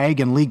request bag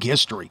in league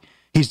history.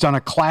 He's done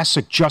a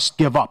classic just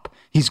give up.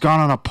 He's gone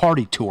on a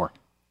party tour.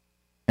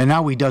 And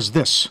now he does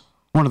this.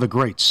 One of the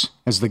greats,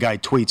 as the guy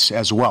tweets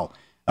as well.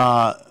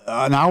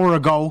 An hour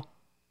ago,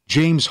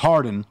 James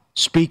Harden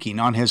speaking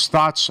on his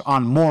thoughts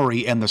on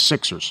Morey and the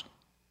Sixers.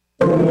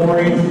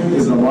 Morey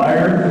is a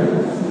liar,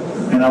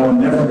 and I will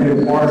never be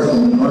a part of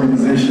an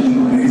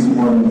organization that he's a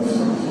part of.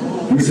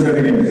 Let me say that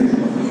again.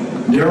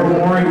 Daryl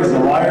Morey is a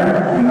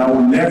liar, and I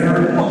will never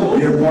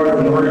be a part of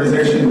an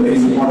organization that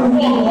he's a part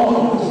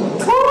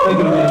of. Thank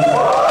you, man.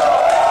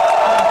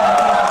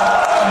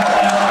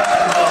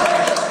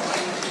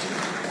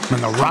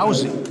 And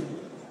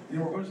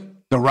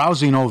the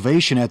rousing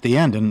ovation at the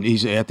end, and he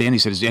said,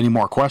 "Is there any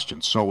more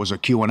questions?" So it was a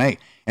Q&A,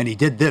 and he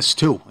did this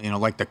too.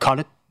 Like the cut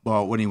it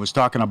when he was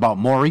talking about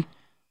Morey.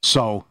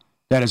 So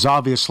that is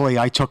obviously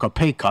I took a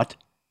pay cut.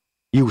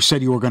 You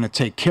said you were going to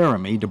take care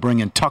of me to bring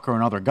in Tucker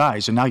and other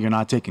guys, and now you're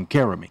not taking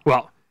care of me.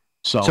 Well,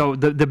 so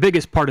the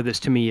biggest part of this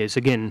to me is,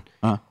 again,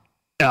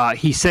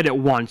 he said it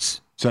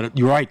once.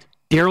 You're right.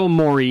 Daryl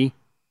Morey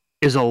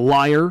is a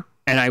liar,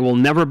 and I will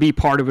never be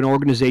part of an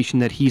organization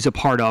that he's a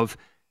part of.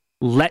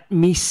 Let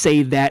me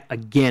say that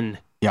again.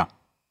 Yeah.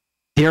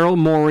 Daryl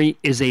Morey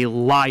is a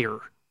liar.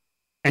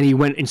 And he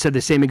went and said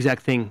the same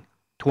exact thing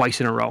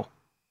twice in a row.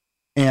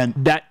 And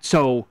there's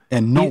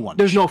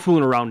no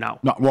fooling around now.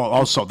 No, well,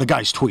 also, the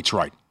guy's tweet's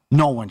right.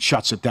 No one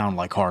shuts it down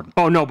like Harden.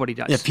 Oh, nobody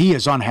does. If he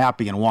is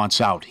unhappy and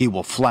wants out, he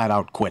will flat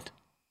out quit.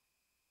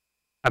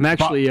 I'm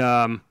actually,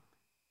 I'm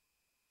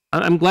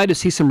glad to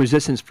see some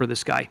resistance for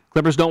this guy.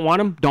 Clippers don't want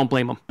him. Don't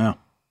blame him. Yeah.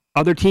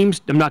 Other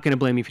teams, I'm not going to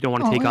blame you if you don't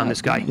want to take on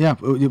this guy. Yeah,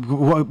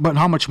 but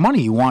how much money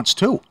he wants,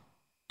 too.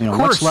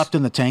 What's left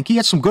in the tank. He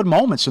had some good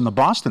moments in the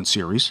Boston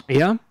series.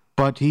 Yeah.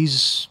 But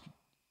he's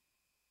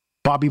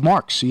Bobby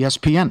Marks,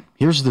 ESPN.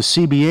 Here's the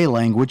CBA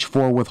language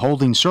for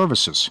withholding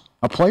services.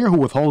 A player who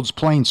withholds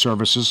playing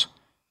services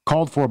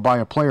called for by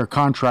a player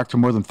contract for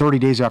more than 30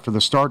 days after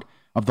the start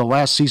of the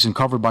last season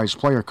covered by his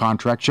player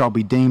contract shall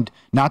be deemed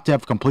not to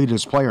have completed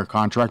his player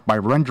contract by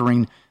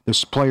rendering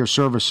this player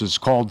services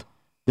called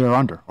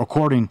thereunder.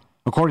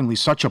 Accordingly,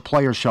 such a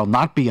player shall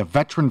not be a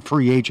veteran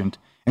free agent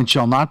and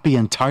shall not be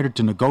entitled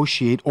to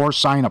negotiate or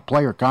sign a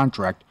player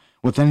contract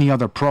with any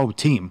other pro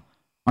team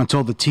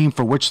until the team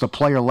for which the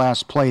player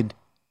last played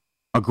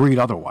agreed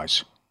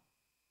otherwise.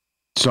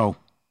 So,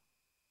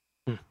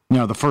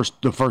 the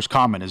first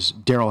comment is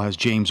Daryl has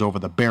James over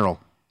the barrel,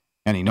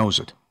 and he knows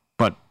it.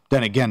 But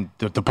then again,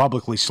 to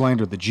publicly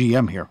slander the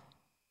GM here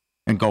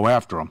and go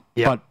after him.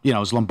 Yep. But,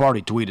 as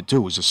Lombardi tweeted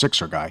too, as a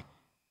Sixer guy,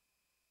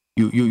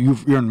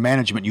 you're in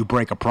management, you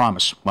break a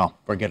promise. Well,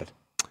 forget it.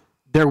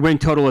 Their win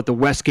total at the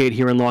Westgate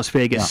here in Las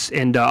Vegas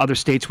and other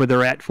states where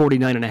they're at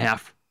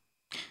 49.5.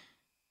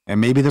 And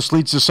maybe this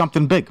leads to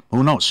something big.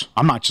 Who knows?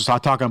 I'm not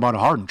talking about a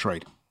Harden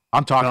trade.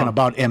 I'm talking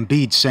about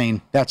Embiid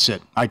saying, that's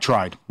it. I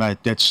tried.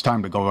 It's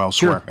time to go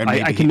elsewhere. Sure. And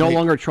I can no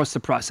longer trust the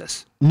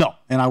process. No.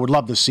 And I would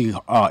love to see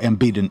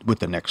Embiid with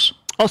the Knicks.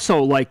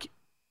 Also,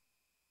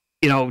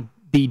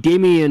 the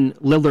Damian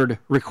Lillard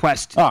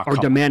request or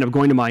demand of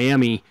going to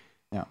Miami.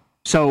 Yeah.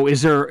 So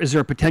is there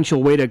a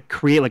potential way to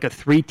create a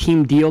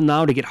 3-team deal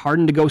now to get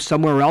Harden to go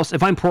somewhere else?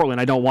 If I'm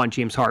Portland, I don't want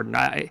James Harden.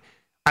 I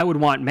would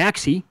want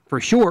Maxey for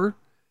sure,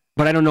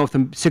 but I don't know if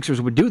the Sixers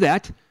would do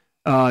that.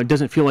 It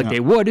doesn't feel like they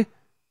would.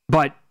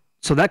 But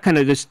so that kind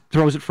of just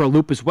throws it for a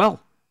loop as well.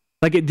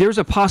 There's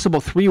a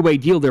possible 3-way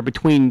deal there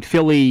between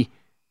Philly,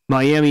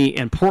 Miami,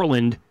 and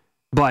Portland,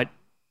 but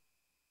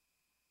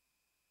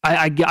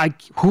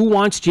who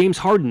wants James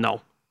Harden,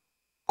 though?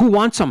 Who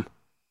wants him?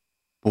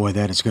 Boy,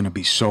 that is going to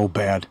be so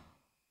bad.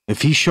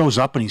 If he shows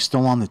up and he's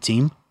still on the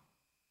team,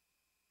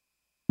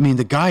 I mean,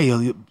 the guy,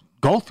 he'll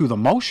go through the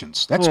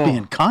motions. That's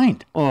being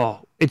kind. Oh,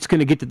 it's going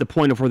to get to the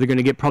point of where they're going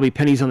to get probably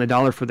pennies on the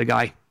dollar for the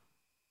guy.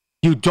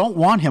 You don't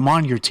want him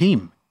on your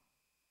team.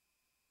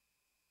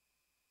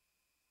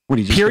 What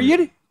are you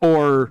Period?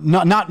 Or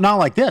not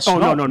like this. Oh,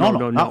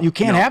 no. You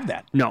can't have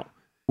that. No.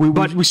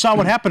 We saw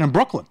what happened in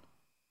Brooklyn.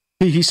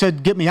 He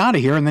said, "Get me out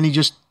of here," and then he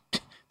just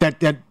that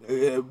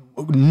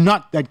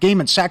game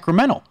in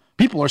Sacramento.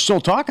 People are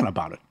still talking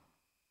about it,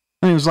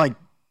 and he was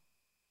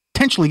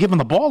potentially giving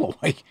the ball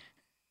away,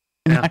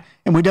 and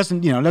we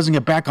doesn't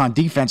get back on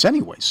defense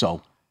anyway.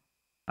 So,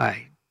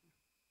 I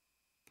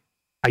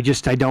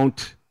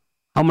don't.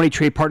 How many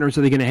trade partners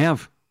are they going to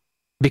have?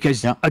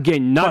 Because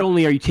again, not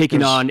only are you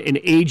taking on an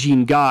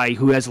aging guy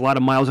who has a lot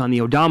of miles on the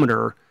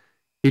odometer,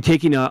 you're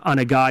taking on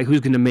a guy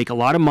who's going to make a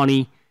lot of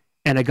money.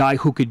 And a guy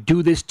who could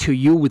do this to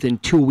you within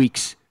 2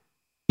 weeks.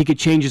 He could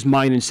change his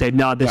mind and say,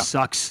 "No, this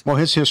sucks." Well,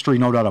 his history,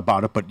 no doubt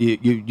about it, but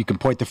you can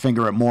point the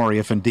finger at Morey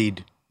if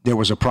indeed there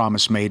was a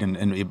promise made and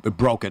it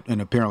broke it,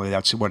 and apparently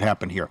that's what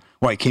happened here.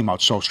 Well, he came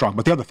out so strong.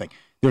 But the other thing,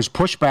 there's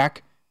pushback,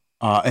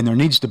 and there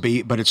needs to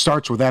be, but it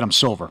starts with Adam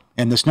Silver,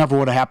 and this never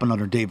would have happened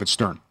under David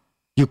Stern.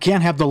 You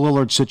can't have the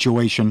Lillard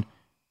situation.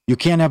 You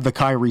can't have the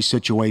Kyrie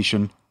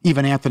situation,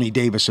 even Anthony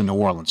Davis in New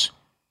Orleans.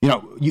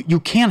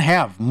 You can't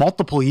have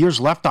multiple years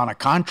left on a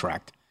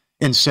contract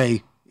and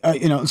say,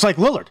 it's like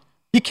Lillard.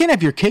 You can't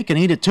have your cake and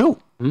eat it too.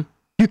 Mm-hmm.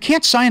 You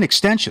can't sign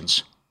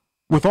extensions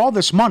with all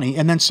this money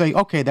and then say,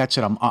 okay, that's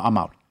it, I'm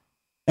out.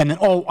 And then,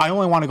 I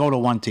only want to go to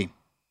one team.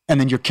 And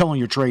then you're killing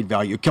your trade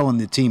value. You're killing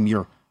the team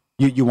you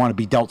want to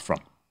be dealt from.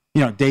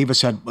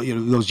 Davis had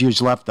those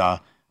years left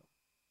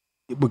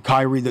with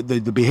Kyrie,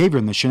 the behavior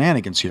and the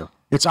shenanigans here.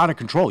 It's out of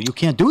control. You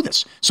can't do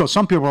this. So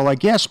some people are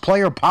like, yes,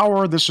 player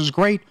power, this is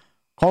great.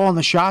 Calling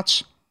the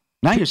shots.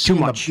 Now you're seeing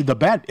the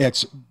bad.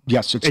 It's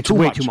too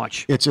way much. Too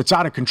much. It's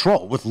out of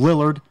control with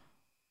Lillard,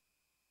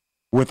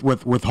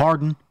 with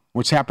Harden.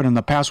 What's happened in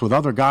the past with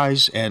other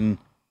guys, and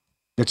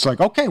it's like,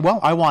 okay,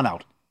 well, I want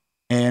out,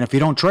 and if you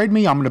don't trade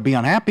me, I'm going to be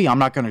unhappy. I'm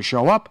not going to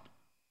show up,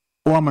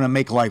 or I'm going to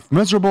make life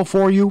miserable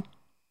for you.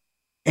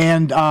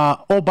 And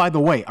by the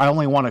way, I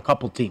only want a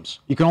couple teams.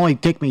 You can only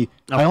take me.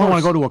 I only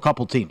want to go to a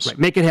couple teams. Right.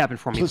 Make it happen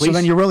for me, please. So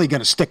then you're really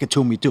going to stick it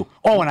to me too.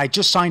 And I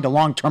just signed a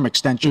long-term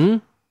extension.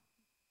 Mm-hmm.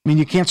 I mean,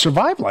 you can't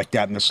survive like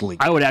that in this league.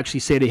 I would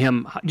actually say to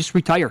him, just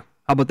retire.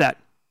 How about that?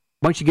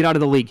 Why don't you get out of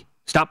the league?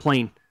 Stop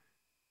playing.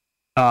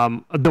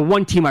 The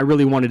one team I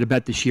really wanted to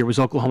bet this year was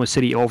Oklahoma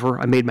City over.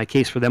 I made my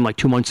case for them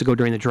 2 months ago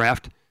during the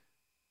draft.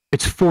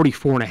 It's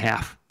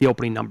 44.5, the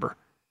opening number.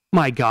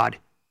 My God.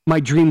 My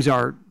dreams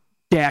are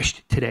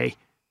dashed today.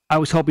 I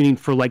was hoping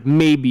for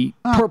maybe,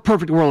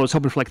 perfect world, I was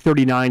hoping for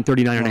 39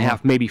 and a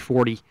half, maybe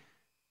 40.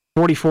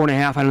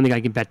 44.5, I don't think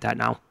I can bet that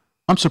now.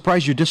 I'm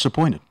surprised you're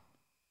disappointed.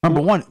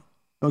 Number one,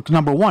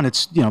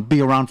 it's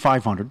be around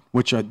 500,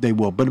 which they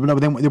will. But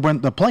they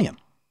weren't playing.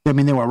 I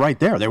mean, they were right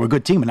there. They were a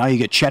good team, and now you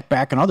get Chet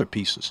back and other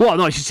pieces. Well,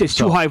 no, it's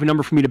too high of a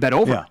number for me to bet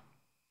over. Yeah.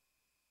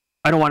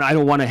 I don't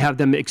want to have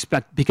them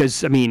expect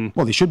because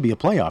Well, they should be a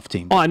playoff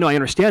team. Oh, I know, I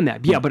understand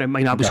that. Yeah, but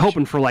I was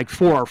hoping for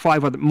 4 or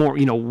 5 other more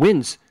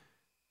wins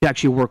to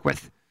actually work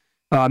with.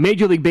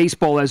 Major League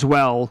Baseball as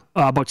well.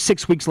 About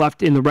 6 weeks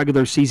left in the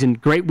regular season.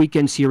 Great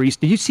weekend series.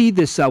 Did you see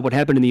this? What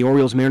happened in the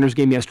Orioles-Mariners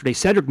game yesterday?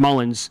 Cedric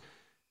Mullins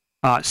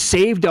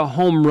saved a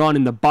home run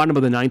in the bottom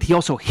of the 9th. He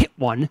also hit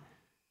one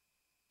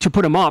to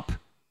put him up.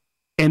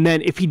 And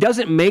then if he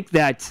doesn't make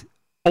that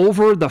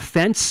over the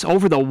fence,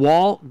 over the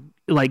wall,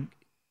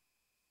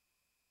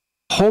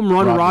 home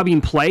run robbing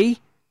play,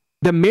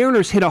 the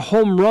Mariners hit a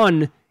home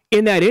run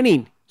in that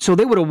inning. So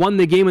they would have won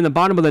the game in the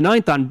bottom of the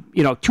 9th on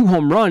 2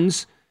 home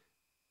runs.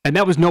 And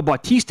that was no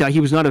Bautista.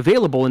 He was not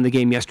available in the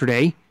game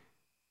yesterday.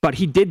 But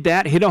he did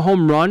that, hit a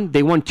home run.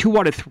 They won 2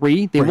 out of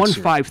 3. They won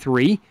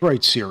 5-3.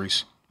 Great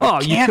series.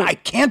 I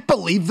can't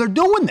believe they're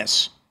doing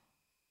this.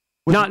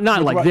 Not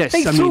like this.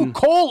 They threw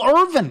Cole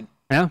Irvin.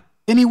 Yeah.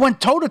 And he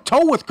went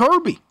toe-to-toe with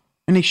Kirby.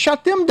 And he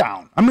shut them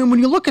down. I mean, when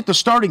you look at the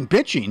starting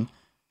pitching,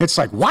 it's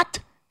like, what?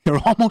 They're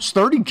almost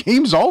 30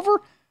 games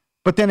over?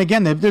 But then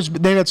again, they've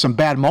had some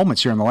bad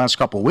moments here in the last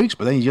couple of weeks.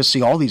 But then you just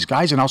see all these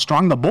guys and how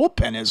strong the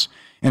bullpen is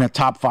in a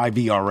top 5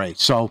 ERA.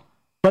 So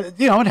But,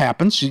 it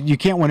happens. You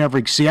can't win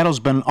every. Seattle's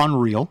been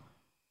unreal.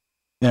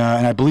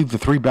 And I believe the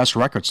 3 best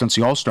records since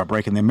the All-Star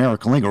break in the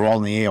American League are all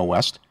in the AL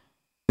West.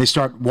 They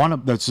start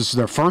this is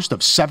their first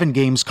of 7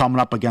 games coming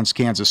up against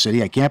Kansas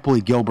City. I can't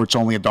believe Gilbert's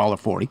only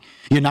 $1.40.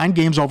 You're 9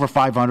 games over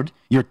 500.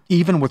 You're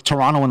even with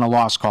Toronto in the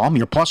loss column.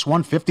 You're plus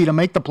 150 to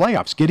make the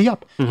playoffs. Giddy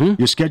up. Mm-hmm.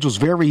 Your schedule's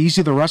very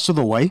easy the rest of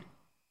the way.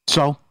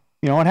 So,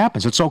 what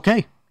happens? It's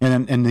okay.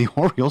 And the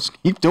Orioles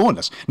keep doing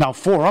this. Now,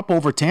 4 up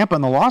over Tampa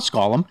in the loss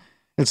column.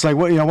 It's like,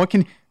 what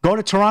can go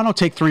to Toronto,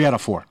 take 3 out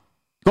of 4.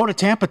 Go to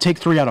Tampa, take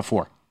 3 out of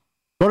 4.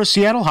 Go to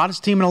Seattle,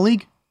 hottest team in the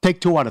league, take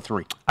 2 out of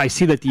 3. I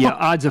see that the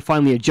odds have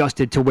finally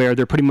adjusted to where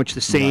they're pretty much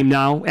the same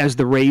now as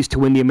the Rays to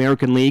win the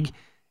American League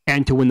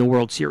and to win the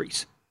World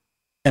Series.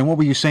 And what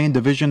were you saying,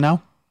 division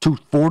now?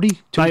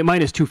 240?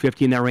 Mine is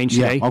 250 in that range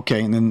today. Yeah,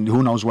 okay, and then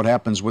who knows what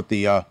happens with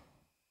the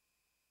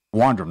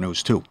Wander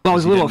news, too. Well, I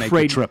was a little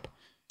afraid. Trip.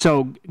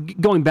 So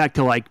going back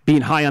to,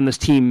 being high on this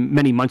team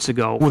many months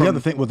ago. Well, the other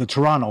thing with the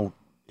Toronto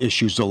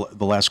issues the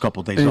last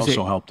couple of days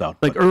also helped out.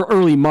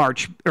 Early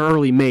March or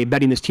early May,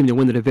 betting this team to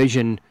win the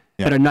division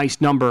at a nice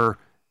number,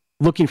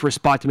 looking for a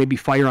spot to maybe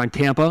fire on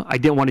Tampa. I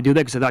didn't want to do that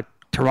because I thought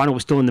Toronto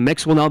was still in the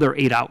mix. Well, now they're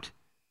 8 out.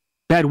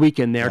 Bad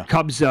weekend there. Yeah.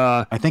 Cubs.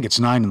 I think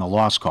it's 9 in the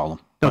loss column.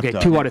 Okay,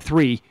 2 out of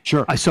 3.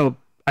 Sure.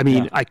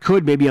 I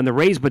could maybe on the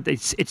Rays, but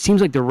it seems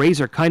like the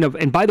Rays are kind of.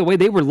 And by the way,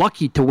 they were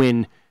lucky to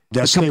win.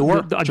 Yes, they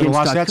were. Should have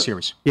lost that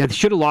series. Yeah, they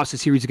should have lost the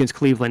series against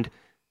Cleveland.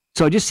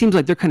 So it just seems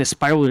like they're kind of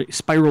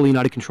spiraling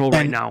out of control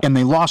right now. And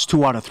they lost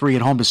 2 out of 3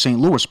 at home to St.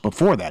 Louis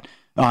before that.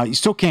 You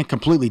still can't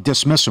completely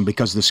dismiss them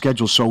because the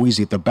schedule's so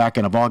easy at the back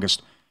end of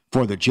August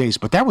for the Jays.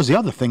 But that was the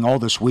other thing all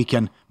this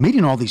weekend,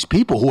 meeting all these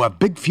people who have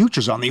big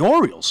futures on the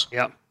Orioles.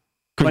 Yeah.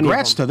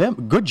 Congrats to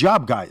them. Good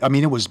job, guys. I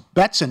mean, it was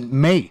bets in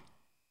May,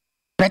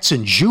 bets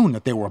in June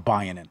that they were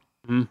buying in.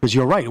 Because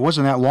you're right, it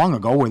wasn't that long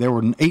ago where they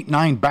were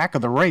 8-9 back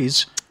of the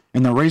Rays,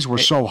 and the Rays were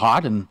so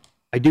hot. And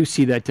I do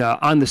see that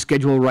on the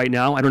schedule right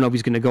now. I don't know if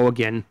he's going to go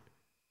again,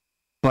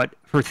 but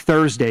for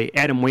Thursday,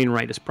 Adam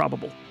Wainwright is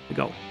probable to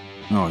go.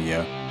 Oh,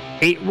 yeah.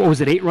 8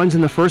 runs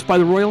in the first by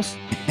the Royals?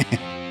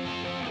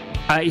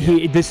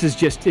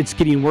 It's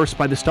getting worse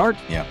by the start.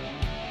 Yeah.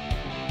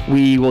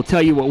 We will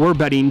tell you what we're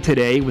betting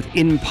today with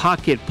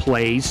in-pocket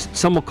plays.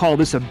 Some will call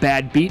this a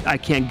bad beat. I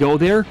can't go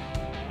there.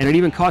 And it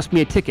even cost me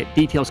a ticket.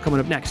 Details coming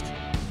up next.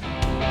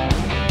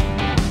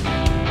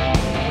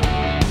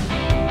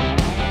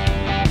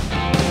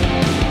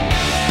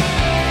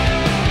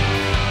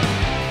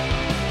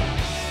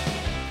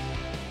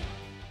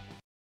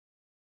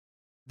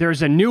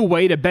 There's a new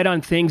way to bet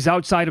on things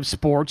outside of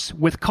sports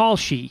with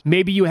Kalshi.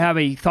 Maybe you have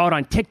a thought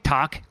on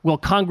TikTok. Will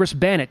Congress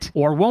ban it?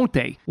 Or won't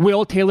they?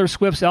 Will Taylor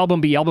Swift's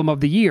album be Album of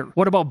the Year?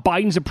 What about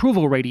Biden's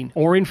approval rating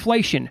or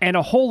inflation? And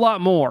a whole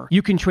lot more.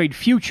 You can trade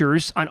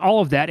futures on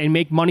all of that and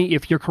make money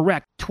if you're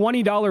correct.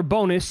 $20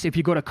 bonus if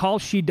you go to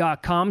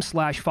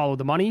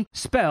kalshi.com/followthemoney,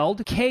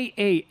 spelled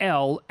KALSHI,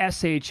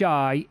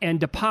 and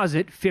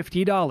deposit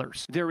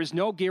 $50. There is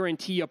no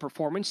guarantee of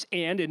performance,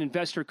 and an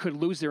investor could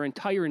lose their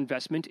entire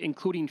investment,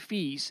 including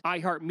fees.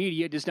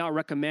 iHeartMedia does not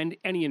recommend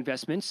any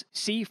investments.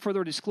 See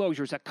further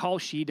disclosures at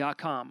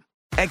kalshi.com.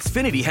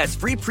 Xfinity has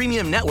free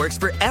premium networks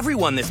for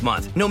everyone this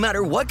month, no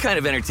matter what kind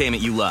of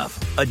entertainment you love.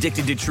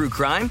 Addicted to true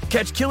crime?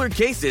 Catch killer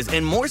cases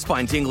and more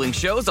spine-tingling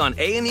shows on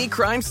A&E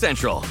Crime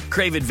Central.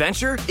 Crave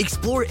adventure?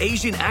 Explore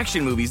Asian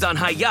action movies on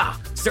Hi-YAH.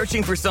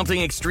 Searching for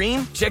something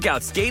extreme? Check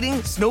out skating,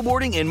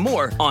 snowboarding, and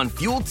more on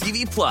Fuel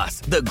TV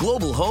Plus, the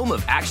global home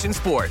of action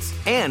sports.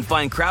 And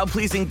find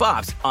crowd-pleasing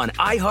bops on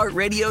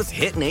iHeartRadio's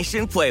Hit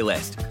Nation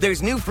playlist.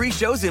 There's new free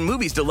shows and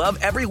movies to love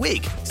every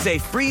week. Say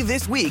free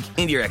this week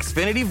in your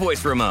Xfinity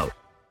voice remote.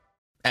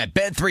 At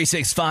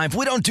Bet365,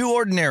 we don't do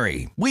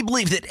ordinary. We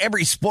believe that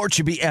every sport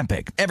should be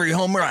epic. Every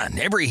home run,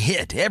 every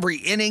hit, every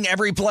inning,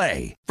 every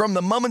play. From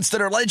the moments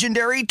that are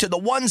legendary to the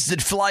ones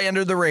that fly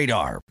under the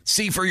radar.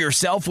 See for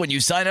yourself when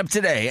you sign up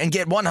today and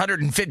get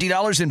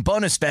 $150 in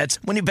bonus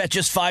bets when you bet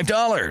just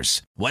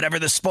 $5. Whatever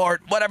the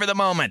sport, whatever the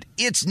moment,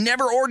 it's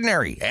never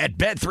ordinary at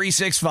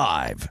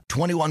Bet365.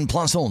 21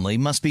 plus only.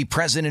 Must be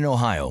present in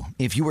Ohio.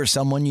 If you or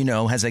someone you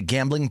know has a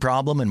gambling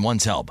problem and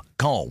wants help,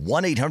 call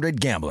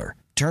 1-800-GAMBLER.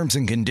 Terms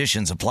and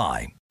conditions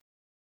apply.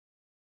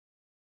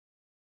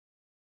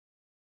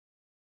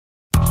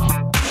 The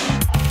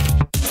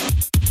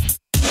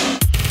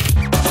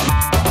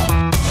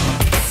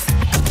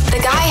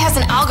guy has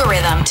an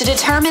algorithm to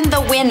determine the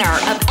winner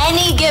of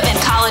any given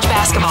college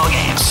basketball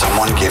game.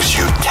 Someone gives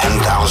you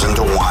 10,000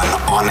 to 1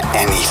 on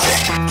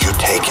anything. You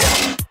take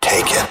it.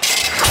 Take it.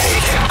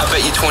 Take it. I'll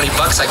bet you $20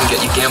 I can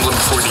get you gambling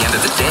before the end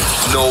of the day.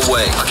 No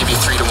way. I'll give you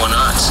 3-1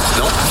 odds.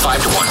 Nope.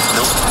 5-1.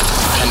 Nope.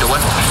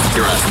 10-1.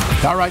 You're on.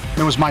 All right.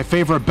 It was my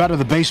favorite bet of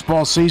the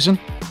baseball season.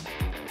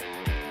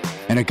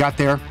 And it got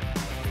there.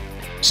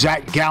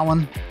 Zach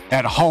Gallen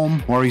at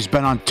home, where he's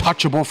been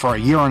untouchable for a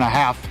year and a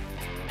half,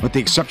 with the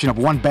exception of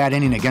one bad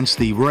inning against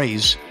the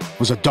Rays,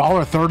 was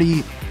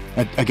 $1.30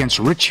 against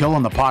Rich Hill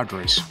and the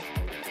Padres.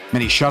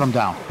 And he shut him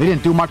down. They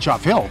didn't do much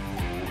off Hill,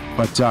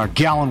 but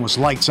Gallen was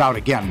lights out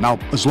again. Now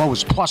as low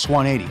as plus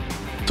 180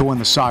 to win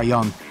the Cy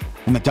Young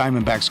and the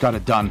Diamondbacks got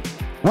it done.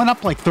 Went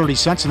up like 30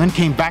 cents and then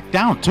came back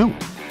down, too,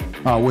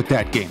 with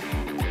that game.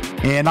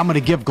 And I'm going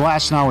to give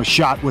Glasnow a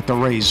shot with the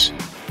Rays.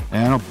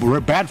 And we're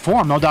in bad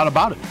form, no doubt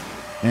about it.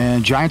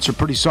 And Giants are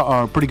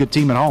a pretty good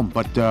team at home,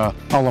 but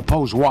I'll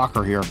oppose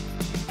Walker here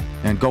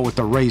and go with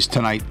the Rays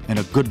tonight and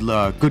a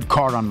good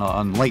card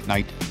on late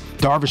night.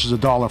 Darvish is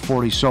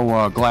 $1.40, so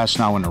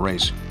Glasnow and the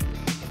Rays.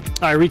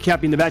 All right,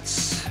 recapping the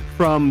bets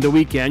from the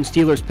weekend.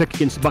 Steelers pick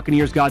against the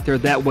Buccaneers got there.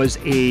 That was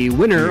a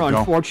winner.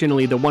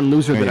 Unfortunately, the one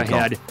loser that I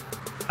had.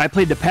 I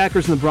played the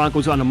Packers and the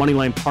Broncos on a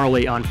moneyline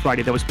parlay on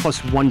Friday. That was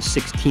plus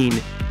 116.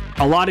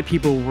 A lot of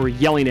people were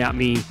yelling at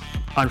me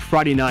on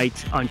Friday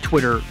night on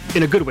Twitter,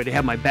 in a good way, to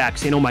have my back,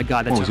 saying, "Oh my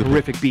God, that's a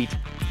horrific beat."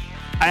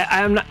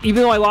 I'm not,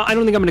 even though I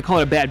don't think I'm going to call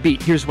it a bad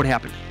beat. Here's what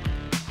happened.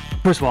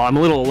 First of all, I'm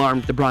a little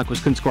alarmed the Broncos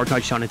couldn't score a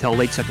touchdown until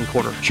late second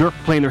quarter. Sure.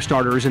 Playing their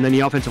starters, and then the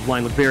offensive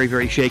line was very,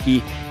 very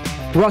shaky.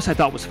 Russ, I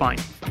thought, was fine.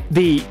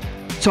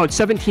 So it's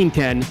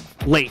 17-10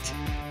 late.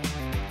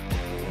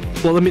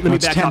 Well, let me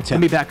back up. Let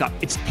me back up.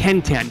 It's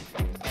 10-10.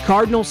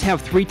 Cardinals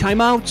have 3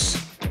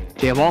 timeouts.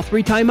 They have all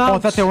 3 timeouts. Oh, I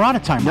thought they were out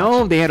of timeouts.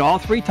 No, they had all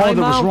 3 timeouts. Oh,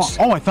 that was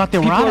wrong. Oh, I thought they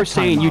were out of timeouts. People are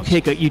saying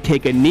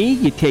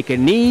you take a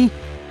knee,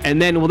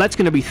 and then, well, that's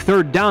going to be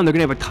third down. They're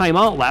going to have a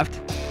timeout left.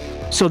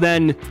 So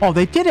then... Oh,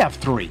 they did have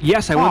 3.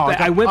 Yes, I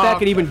went back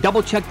and even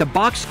double-checked the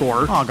box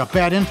score. Oh, I got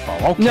bad info.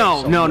 Okay.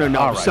 No.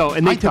 Right. So,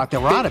 and I thought they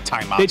were out of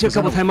timeouts. They took a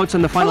couple timeouts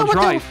on the final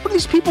drive. What are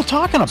these people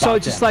talking about? So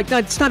it's just like,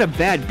 it's not a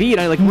bad beat.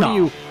 What do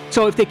you...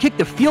 So if they kick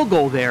the field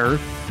goal there,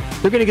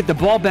 they're going to get the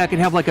ball back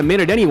and have like a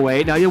minute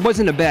anyway. Now, it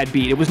wasn't a bad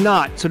beat. It was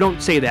not. So don't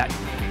say that.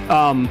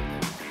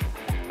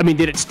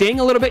 Did it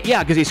sting a little bit?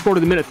 Yeah, because they scored at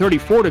the minute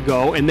 34 to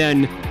go, and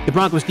then the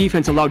Broncos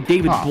defense allowed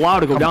David Blau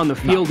to go down the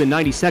field in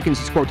 90 seconds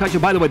to score a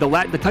touchdown. By the way,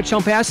 the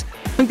touchdown pass,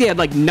 I think they had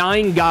like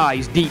 9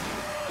 guys deep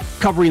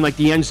covering like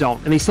the end zone,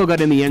 and they still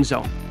got in the end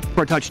zone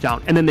for a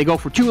touchdown. And then they go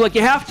for 2 like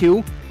you have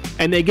to,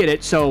 and they get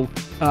it. So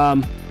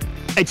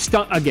it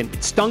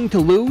stung to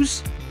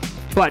lose,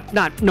 but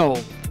no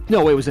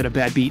way was it a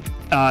bad beat.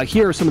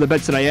 Here are some of the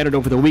bets that I added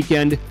over the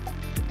weekend.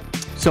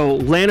 So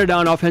landed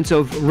on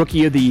Offensive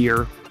Rookie of the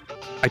Year.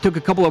 I took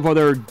a couple of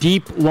other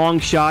deep, long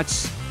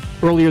shots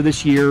earlier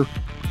this year,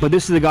 but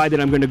this is the guy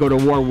that I'm going to go to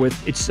war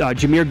with. It's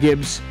Jahmyr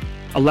Gibbs,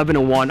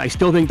 11-1. I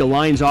still think the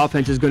Lions'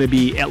 offense is going to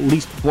be at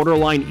least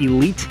borderline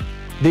elite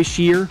this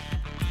year.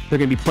 They're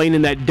going to be playing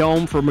in that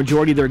dome for a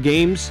majority of their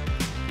games.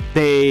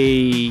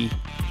 They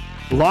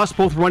lost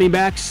both running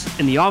backs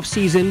in the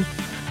offseason.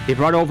 They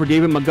brought over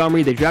David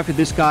Montgomery. They drafted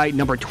this guy,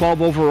 number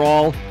 12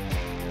 overall.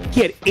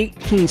 He had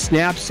 18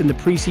 snaps in the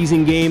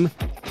preseason game.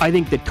 I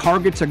think the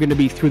targets are going to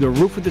be through the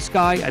roof with this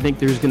guy. I think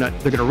they're going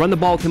to run the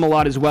ball with him a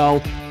lot as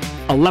well.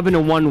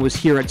 11-1 was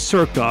here at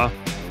Circa,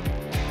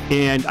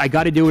 and I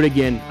got to do it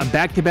again. A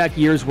back-to-back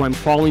years where I'm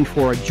falling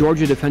for a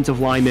Georgia defensive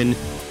lineman,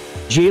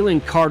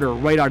 Jalen Carter,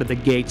 right out of the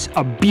gates,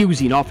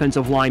 abusing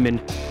offensive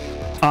linemen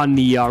on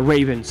the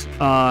Ravens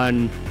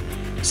on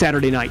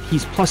Saturday night.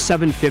 He's plus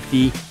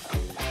 750.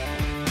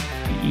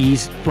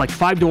 He's like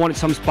 5-1 at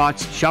some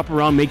spots. Shop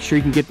around, make sure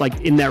you can get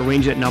like in that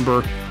range, that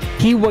number.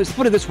 He was,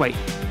 put it this way,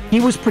 he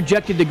was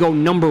projected to go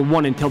number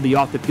 1 until the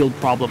off-the-field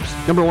problems.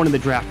 Number 1 in the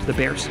draft to the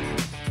Bears.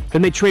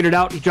 Then they traded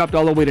out. He dropped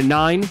all the way to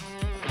 9,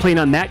 playing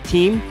on that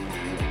team.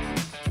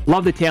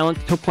 Love the talent.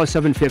 Took plus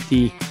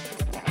 750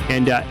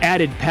 and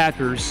added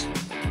Packers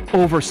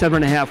over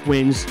 7.5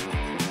 wins.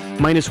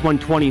 Minus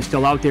 120 is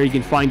still out there. You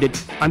can find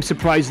it. I'm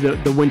surprised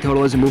the win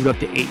total hasn't moved up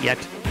to 8 yet.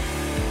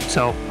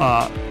 So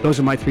those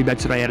are my 3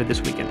 bets that I added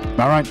this weekend.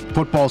 All right,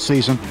 football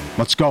season.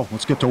 Let's go.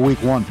 Let's get to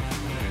week 1.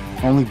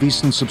 Only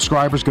VSiN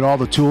subscribers get all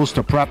the tools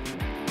to prep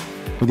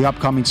for the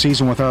upcoming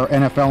season with our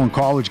NFL and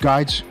college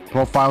guides,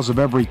 profiles of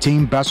every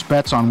team, best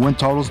bets on win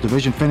totals,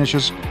 division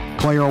finishes,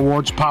 player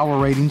awards, power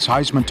ratings,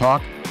 Heisman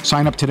talk.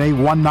 Sign up today,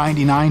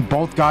 $1.99.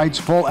 Both guides,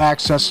 full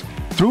access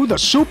through the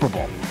Super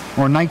Bowl,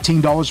 or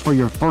 $19 for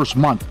your first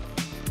month.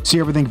 See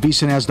everything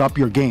VSiN has to up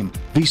your game.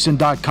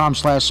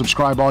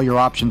 VSiN.com/subscribe, all your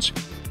options,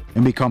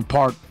 and become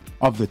part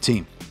of the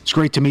team. It's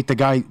great to meet the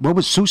guy. What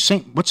was Sault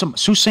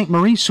Ste.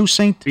 Marie?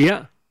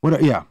 Yeah.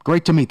 Yeah,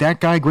 great to meet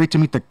that guy. Great to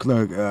meet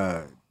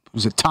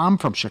was it Tom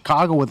from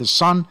Chicago with his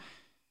son?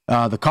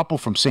 The couple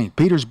from St.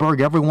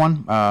 Petersburg,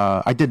 everyone.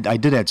 I did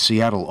add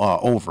Seattle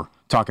over,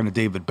 talking to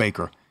David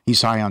Baker.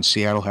 He's high on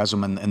Seattle, has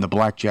him in the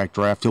blackjack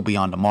draft. He'll be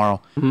on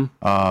tomorrow.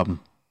 Mm-hmm.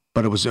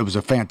 But it was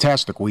a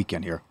fantastic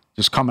weekend here.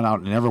 Just coming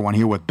out and everyone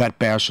here with Bet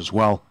Bash as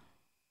well.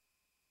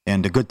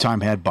 And a good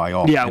time had by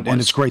all. Yeah,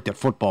 and it's great that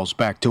football's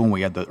back too, and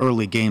we had the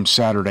early game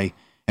Saturday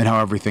and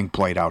how everything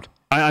played out.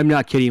 I'm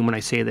not kidding when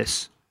I say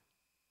this.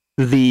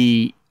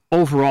 The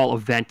overall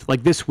event,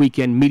 like this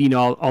weekend, meeting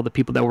all the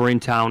people that were in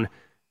town,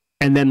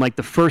 and then like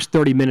the first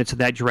 30 minutes of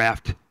that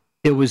draft,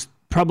 it was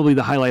probably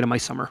the highlight of my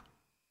summer.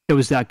 It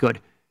was that good.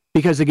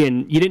 Because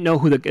again, you didn't know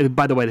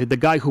by the way, the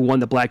guy who won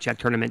the blackjack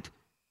tournament,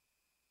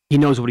 he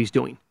knows what he's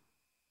doing.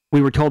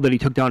 We were told that he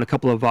took down a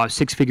couple of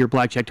six-figure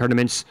blackjack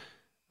tournaments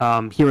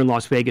here in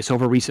Las Vegas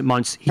over recent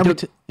months.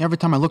 Every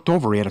time I looked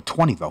over, he had a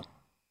 20, though.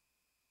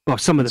 Well,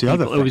 some of the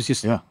people, it was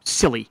just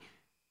silly.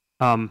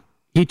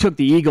 He took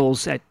the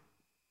Eagles at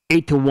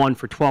 8-1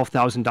 for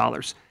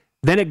 $12,000.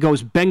 Then it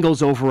goes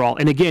Bengals overall.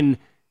 And again,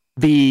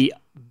 the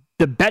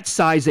bet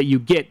size that you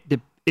get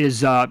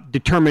is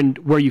determined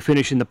where you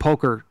finish in the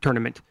poker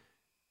tournament.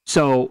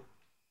 So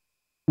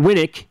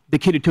Winnick, the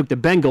kid who took the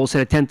Bengals,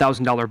 had a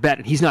 $10,000 bet,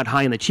 and he's not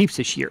high on the Chiefs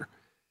this year.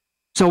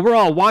 So we're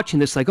all watching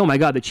this like, oh my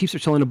God, the Chiefs are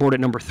still on the board at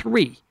number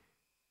 3.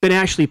 Then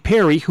Ashley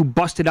Perry, who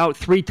busted out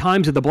 3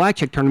 times at the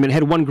blackjack tournament,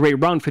 had one great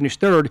round, finished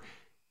third.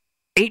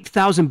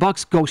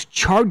 $8,000 goes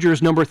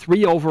Chargers number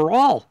 3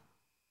 overall.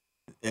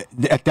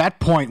 At that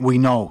point, we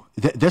know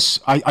this.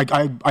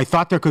 I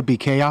thought there could be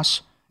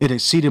chaos. It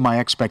exceeded my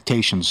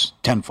expectations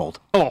tenfold.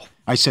 Oh,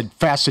 I said,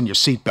 fasten your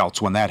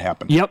seatbelts when that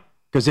happened. Yep.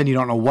 Because then you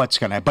don't know what's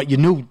going to happen. But you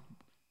knew,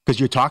 because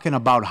you're talking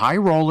about high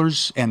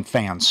rollers and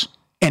fans,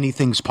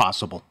 anything's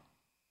possible.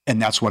 And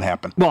that's what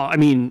happened. Well, I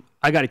mean,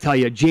 I got to tell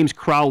you, James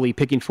Crowley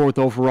picking 4th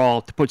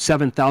overall to put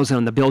 $7,000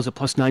 on the Bills at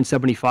plus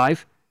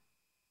 975.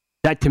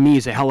 That to me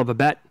is a hell of a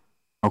bet.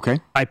 Okay.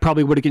 I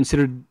probably would have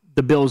considered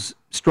the Bills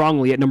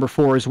strongly at number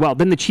 4 as well.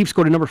 Then the Chiefs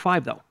go to number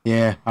 5, though.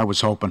 Yeah, I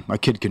was hoping. A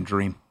kid can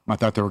dream. I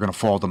thought they were going to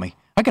fall to me.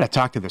 I got to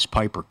talk to this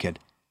Piper kid.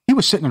 He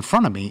was sitting in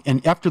front of me,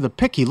 and after the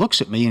pick, he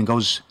looks at me and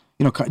goes,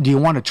 do you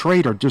want to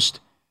trade or just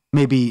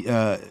maybe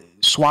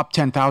swap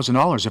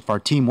 $10,000 if our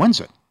team wins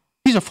it?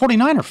 He's a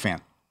 49er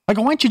fan. I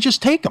go, why don't you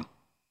just take him?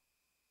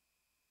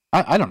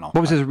 I don't know.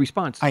 What was his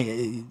response?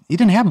 He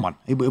didn't have one.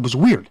 It was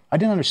weird. I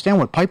didn't understand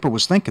what Piper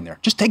was thinking there.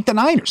 Just take the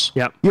Niners.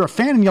 Yep. You're a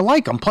fan and you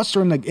like them. Plus,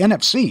 they're in the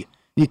NFC.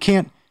 You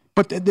can't.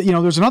 But,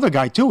 there's another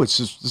guy, too. It's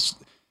just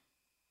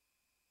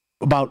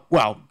about,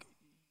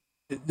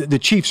 the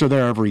Chiefs are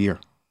there every year.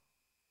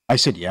 I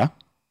said, yeah.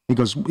 He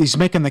goes, he's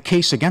making the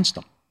case against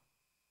them.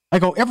 I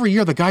go, every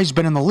year the guy's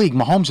been in the league.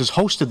 Mahomes has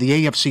hosted the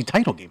AFC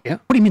title game. Yeah.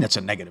 What do you mean it's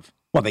a negative?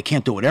 Well, they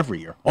can't do it every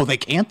year. Oh, they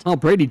can't? Oh,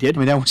 Brady did.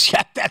 I mean,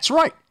 that's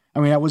right. I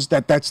mean,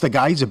 that's the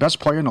guy. He's the best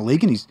player in the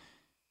league,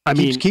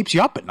 and keeps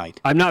you up at night.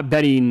 I'm not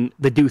betting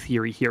the do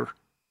theory here.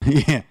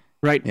 Yeah.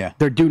 Right? Yeah.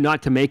 They're due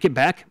not to make it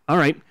back. All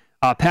right.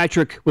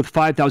 Patrick with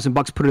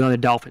 $5,000 put it on the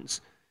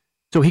Dolphins.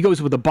 So he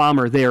goes with a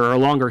bomber there, or a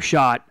longer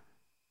shot.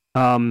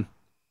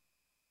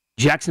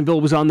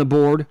 Jacksonville was on the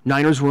board.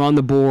 Niners were on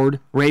the board.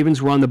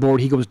 Ravens were on the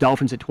board. He goes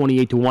Dolphins at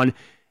 28-1.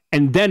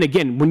 And then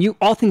again, when you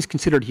all things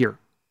considered here,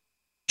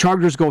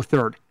 Chargers go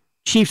 3rd.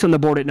 Chiefs on the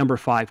board at number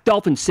 5.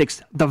 Dolphins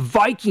 6th. The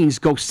Vikings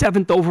go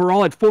 7th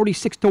overall at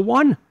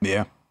 46-1.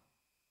 Yeah.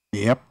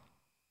 Yep.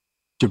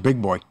 It's your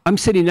big boy. I'm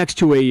sitting next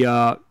to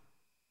a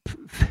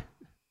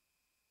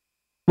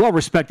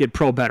well-respected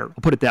pro bettor.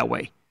 I'll put it that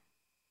way.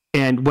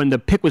 And when the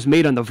pick was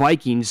made on the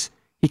Vikings,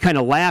 he kind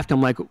of laughed.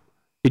 I'm like,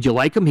 did you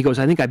like him? He goes,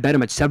 I think I bet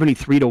him at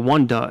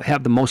 73-1 to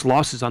have the most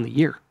losses on the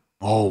year.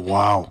 Oh,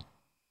 wow.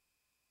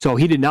 So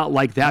he did not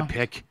like that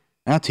pick.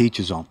 That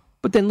teaches him.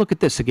 But then look at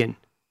this again.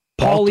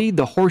 Paulie,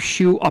 the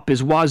horseshoe up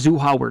his wazoo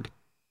Howard.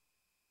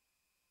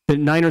 The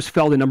Niners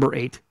fell to number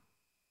 8.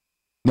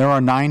 There are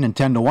 9 and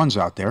 10-1s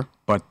out there,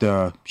 but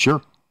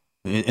sure.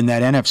 In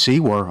that NFC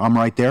where I'm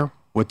right there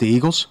with the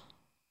Eagles,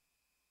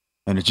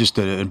 and it's just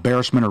an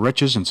embarrassment of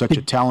riches and such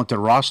a talented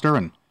roster.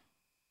 And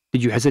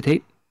did you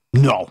hesitate?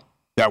 No,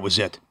 that was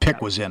it.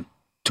 Pick was in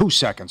 2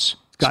 seconds.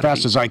 As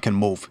fast as I can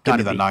move. Give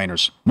me the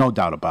Niners. No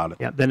doubt about it.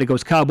 Yeah. Then it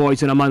goes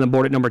Cowboys, and I'm on the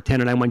board at number 10,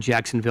 and I went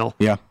Jacksonville.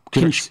 Yeah.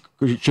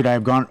 Should I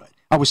have gone?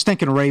 I was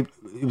thinking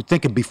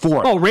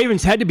before. Oh,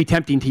 Ravens had to be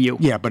tempting to you.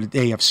 Yeah, but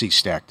AFC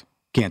stacked.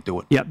 Can't do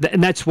it. Yeah,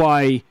 and that's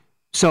why.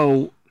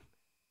 So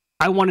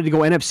I wanted to go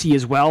NFC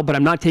as well, but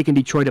I'm not taking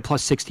Detroit at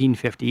plus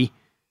 1650.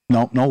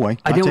 No way.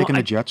 Not taking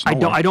the Jets.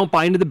 I don't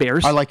buy into the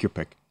Bears. I like your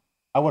pick.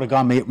 I would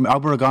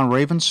have gone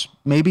Ravens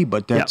maybe,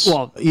 but that's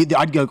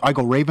I'd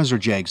go Ravens or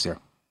Jags there.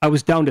 I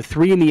was down to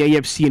 3 in the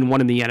AFC and 1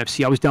 in the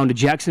NFC. I was down to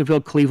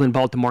Jacksonville, Cleveland,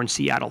 Baltimore, and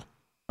Seattle.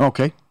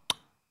 Okay.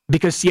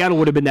 Because Seattle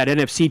would have been that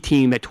NFC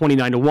team at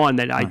 29-1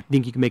 that I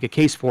think you can make a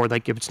case for.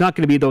 Like, if it's not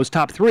going to be those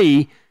top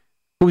 3,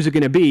 who's it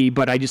going to be?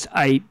 But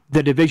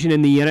the division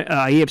in the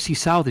AFC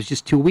South is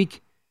just too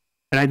weak.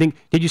 And I think,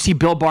 did you see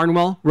Bill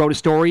Barnwell wrote a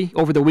story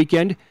over the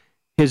weekend?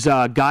 His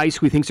guys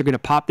who he thinks are going to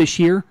pop this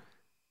year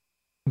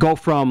go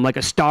from like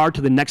a star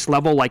to the next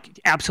level, like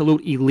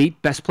absolute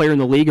elite, best player in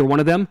the league, or one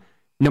of them.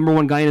 Number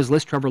 1 guy on his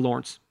list, Trevor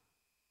Lawrence.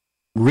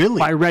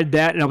 Really? I read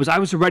that, and I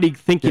was already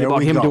thinking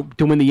about him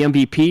to win the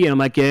MVP, and I'm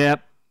like, yeah,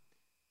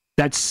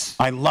 that's.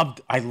 I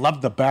loved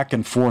the back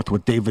and forth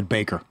with David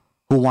Baker,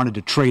 who wanted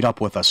to trade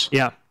up with us.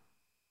 Yeah.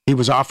 He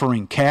was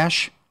offering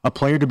cash, a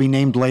player to be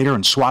named later,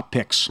 and swap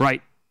picks.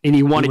 Right. And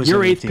he wanted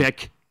your 8th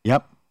pick.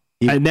 Yep.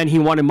 And then he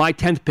wanted my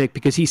 10th pick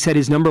because he said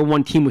his number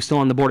 1 team was still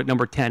on the board at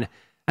number 10. And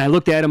I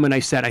looked at him and I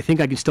said, I think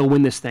I can still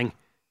win this thing.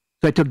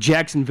 So I took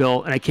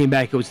Jacksonville, and I came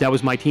back. That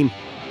was my team.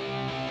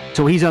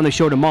 So he's on the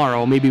show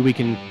tomorrow. Maybe we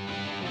can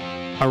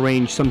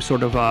arrange some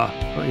sort of,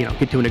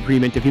 get to an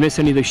agreement. If you miss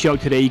any of the show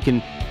today, you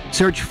can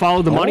search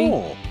Follow the Money.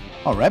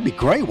 Oh, that'd be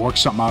great. Work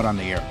something out on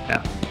the air.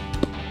 Yeah.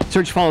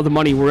 Search Follow the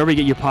Money wherever you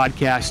get your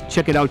podcast.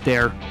 Check it out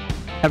there.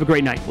 Have a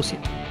great night. We'll see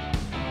you.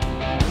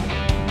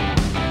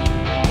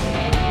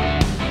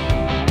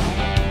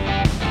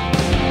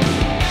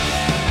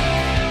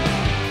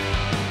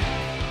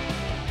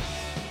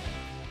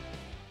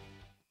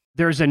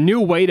 There's a new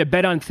way to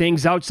bet on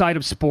things outside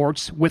of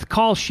sports with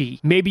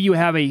Kalshi. Maybe you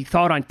have a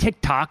thought on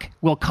TikTok.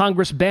 Will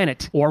Congress ban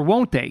it? Or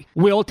won't they?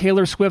 Will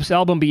Taylor Swift's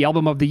album be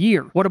Album of the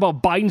Year? What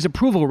about Biden's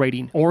approval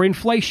rating or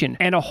inflation?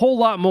 And a whole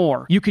lot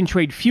more. You can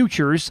trade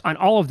futures on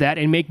all of that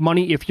and make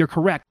money if you're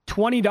correct.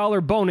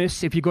 $20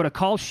 bonus if you go to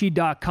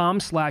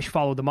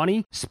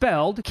kalshi.com/followthemoney,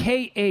 spelled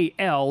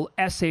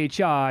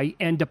KALSHI,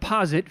 and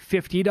deposit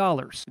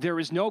 $50. There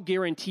is no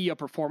guarantee of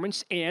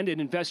performance, and an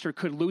investor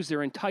could lose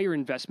their entire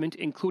investment,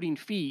 including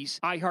fees.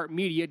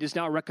 iHeartMedia does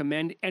not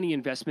recommend any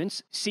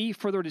investments. See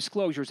further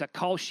disclosures at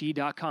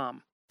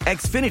kalshi.com.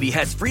 Xfinity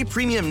has free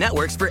premium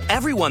networks for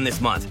everyone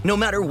this month, no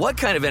matter what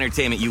kind of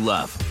entertainment you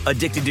love.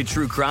 Addicted to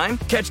true crime?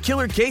 Catch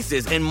killer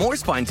cases and more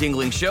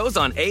spine-tingling shows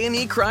on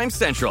A&E Crime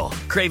Central.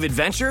 Crave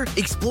adventure?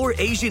 Explore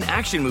Asian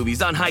action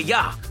movies on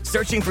Hi-YAH.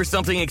 Searching for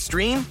something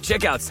extreme?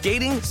 Check out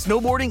skating,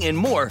 snowboarding, and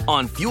more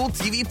on Fuel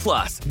TV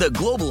Plus, the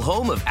global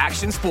home of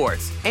action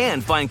sports.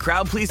 And find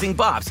crowd-pleasing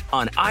bops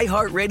on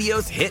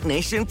iHeartRadio's Hit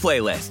Nation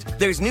playlist.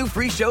 There's new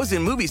free shows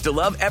and movies to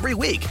love every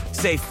week.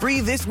 Say free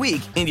this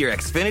week in your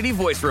Xfinity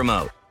voice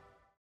remote.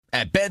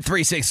 At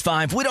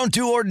Bet365, we don't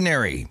do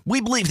ordinary. We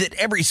believe that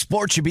every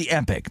sport should be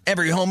epic.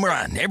 Every home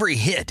run, every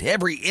hit,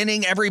 every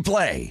inning, every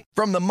play.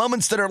 From the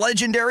moments that are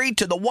legendary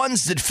to the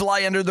ones that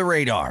fly under the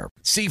radar.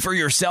 See for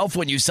yourself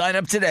when you sign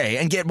up today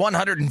and get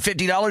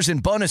 $150 in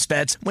bonus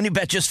bets when you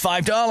bet just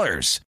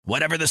 $5.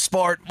 Whatever the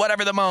sport,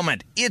 whatever the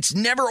moment, it's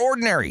never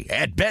ordinary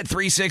at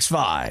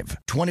Bet365.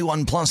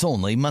 21 plus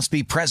only. Must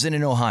be present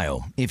in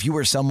Ohio. If you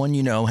or someone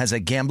you know has a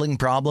gambling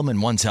problem and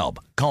wants help,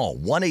 call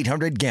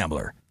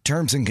 1-800-GAMBLER.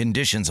 Terms and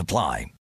conditions apply.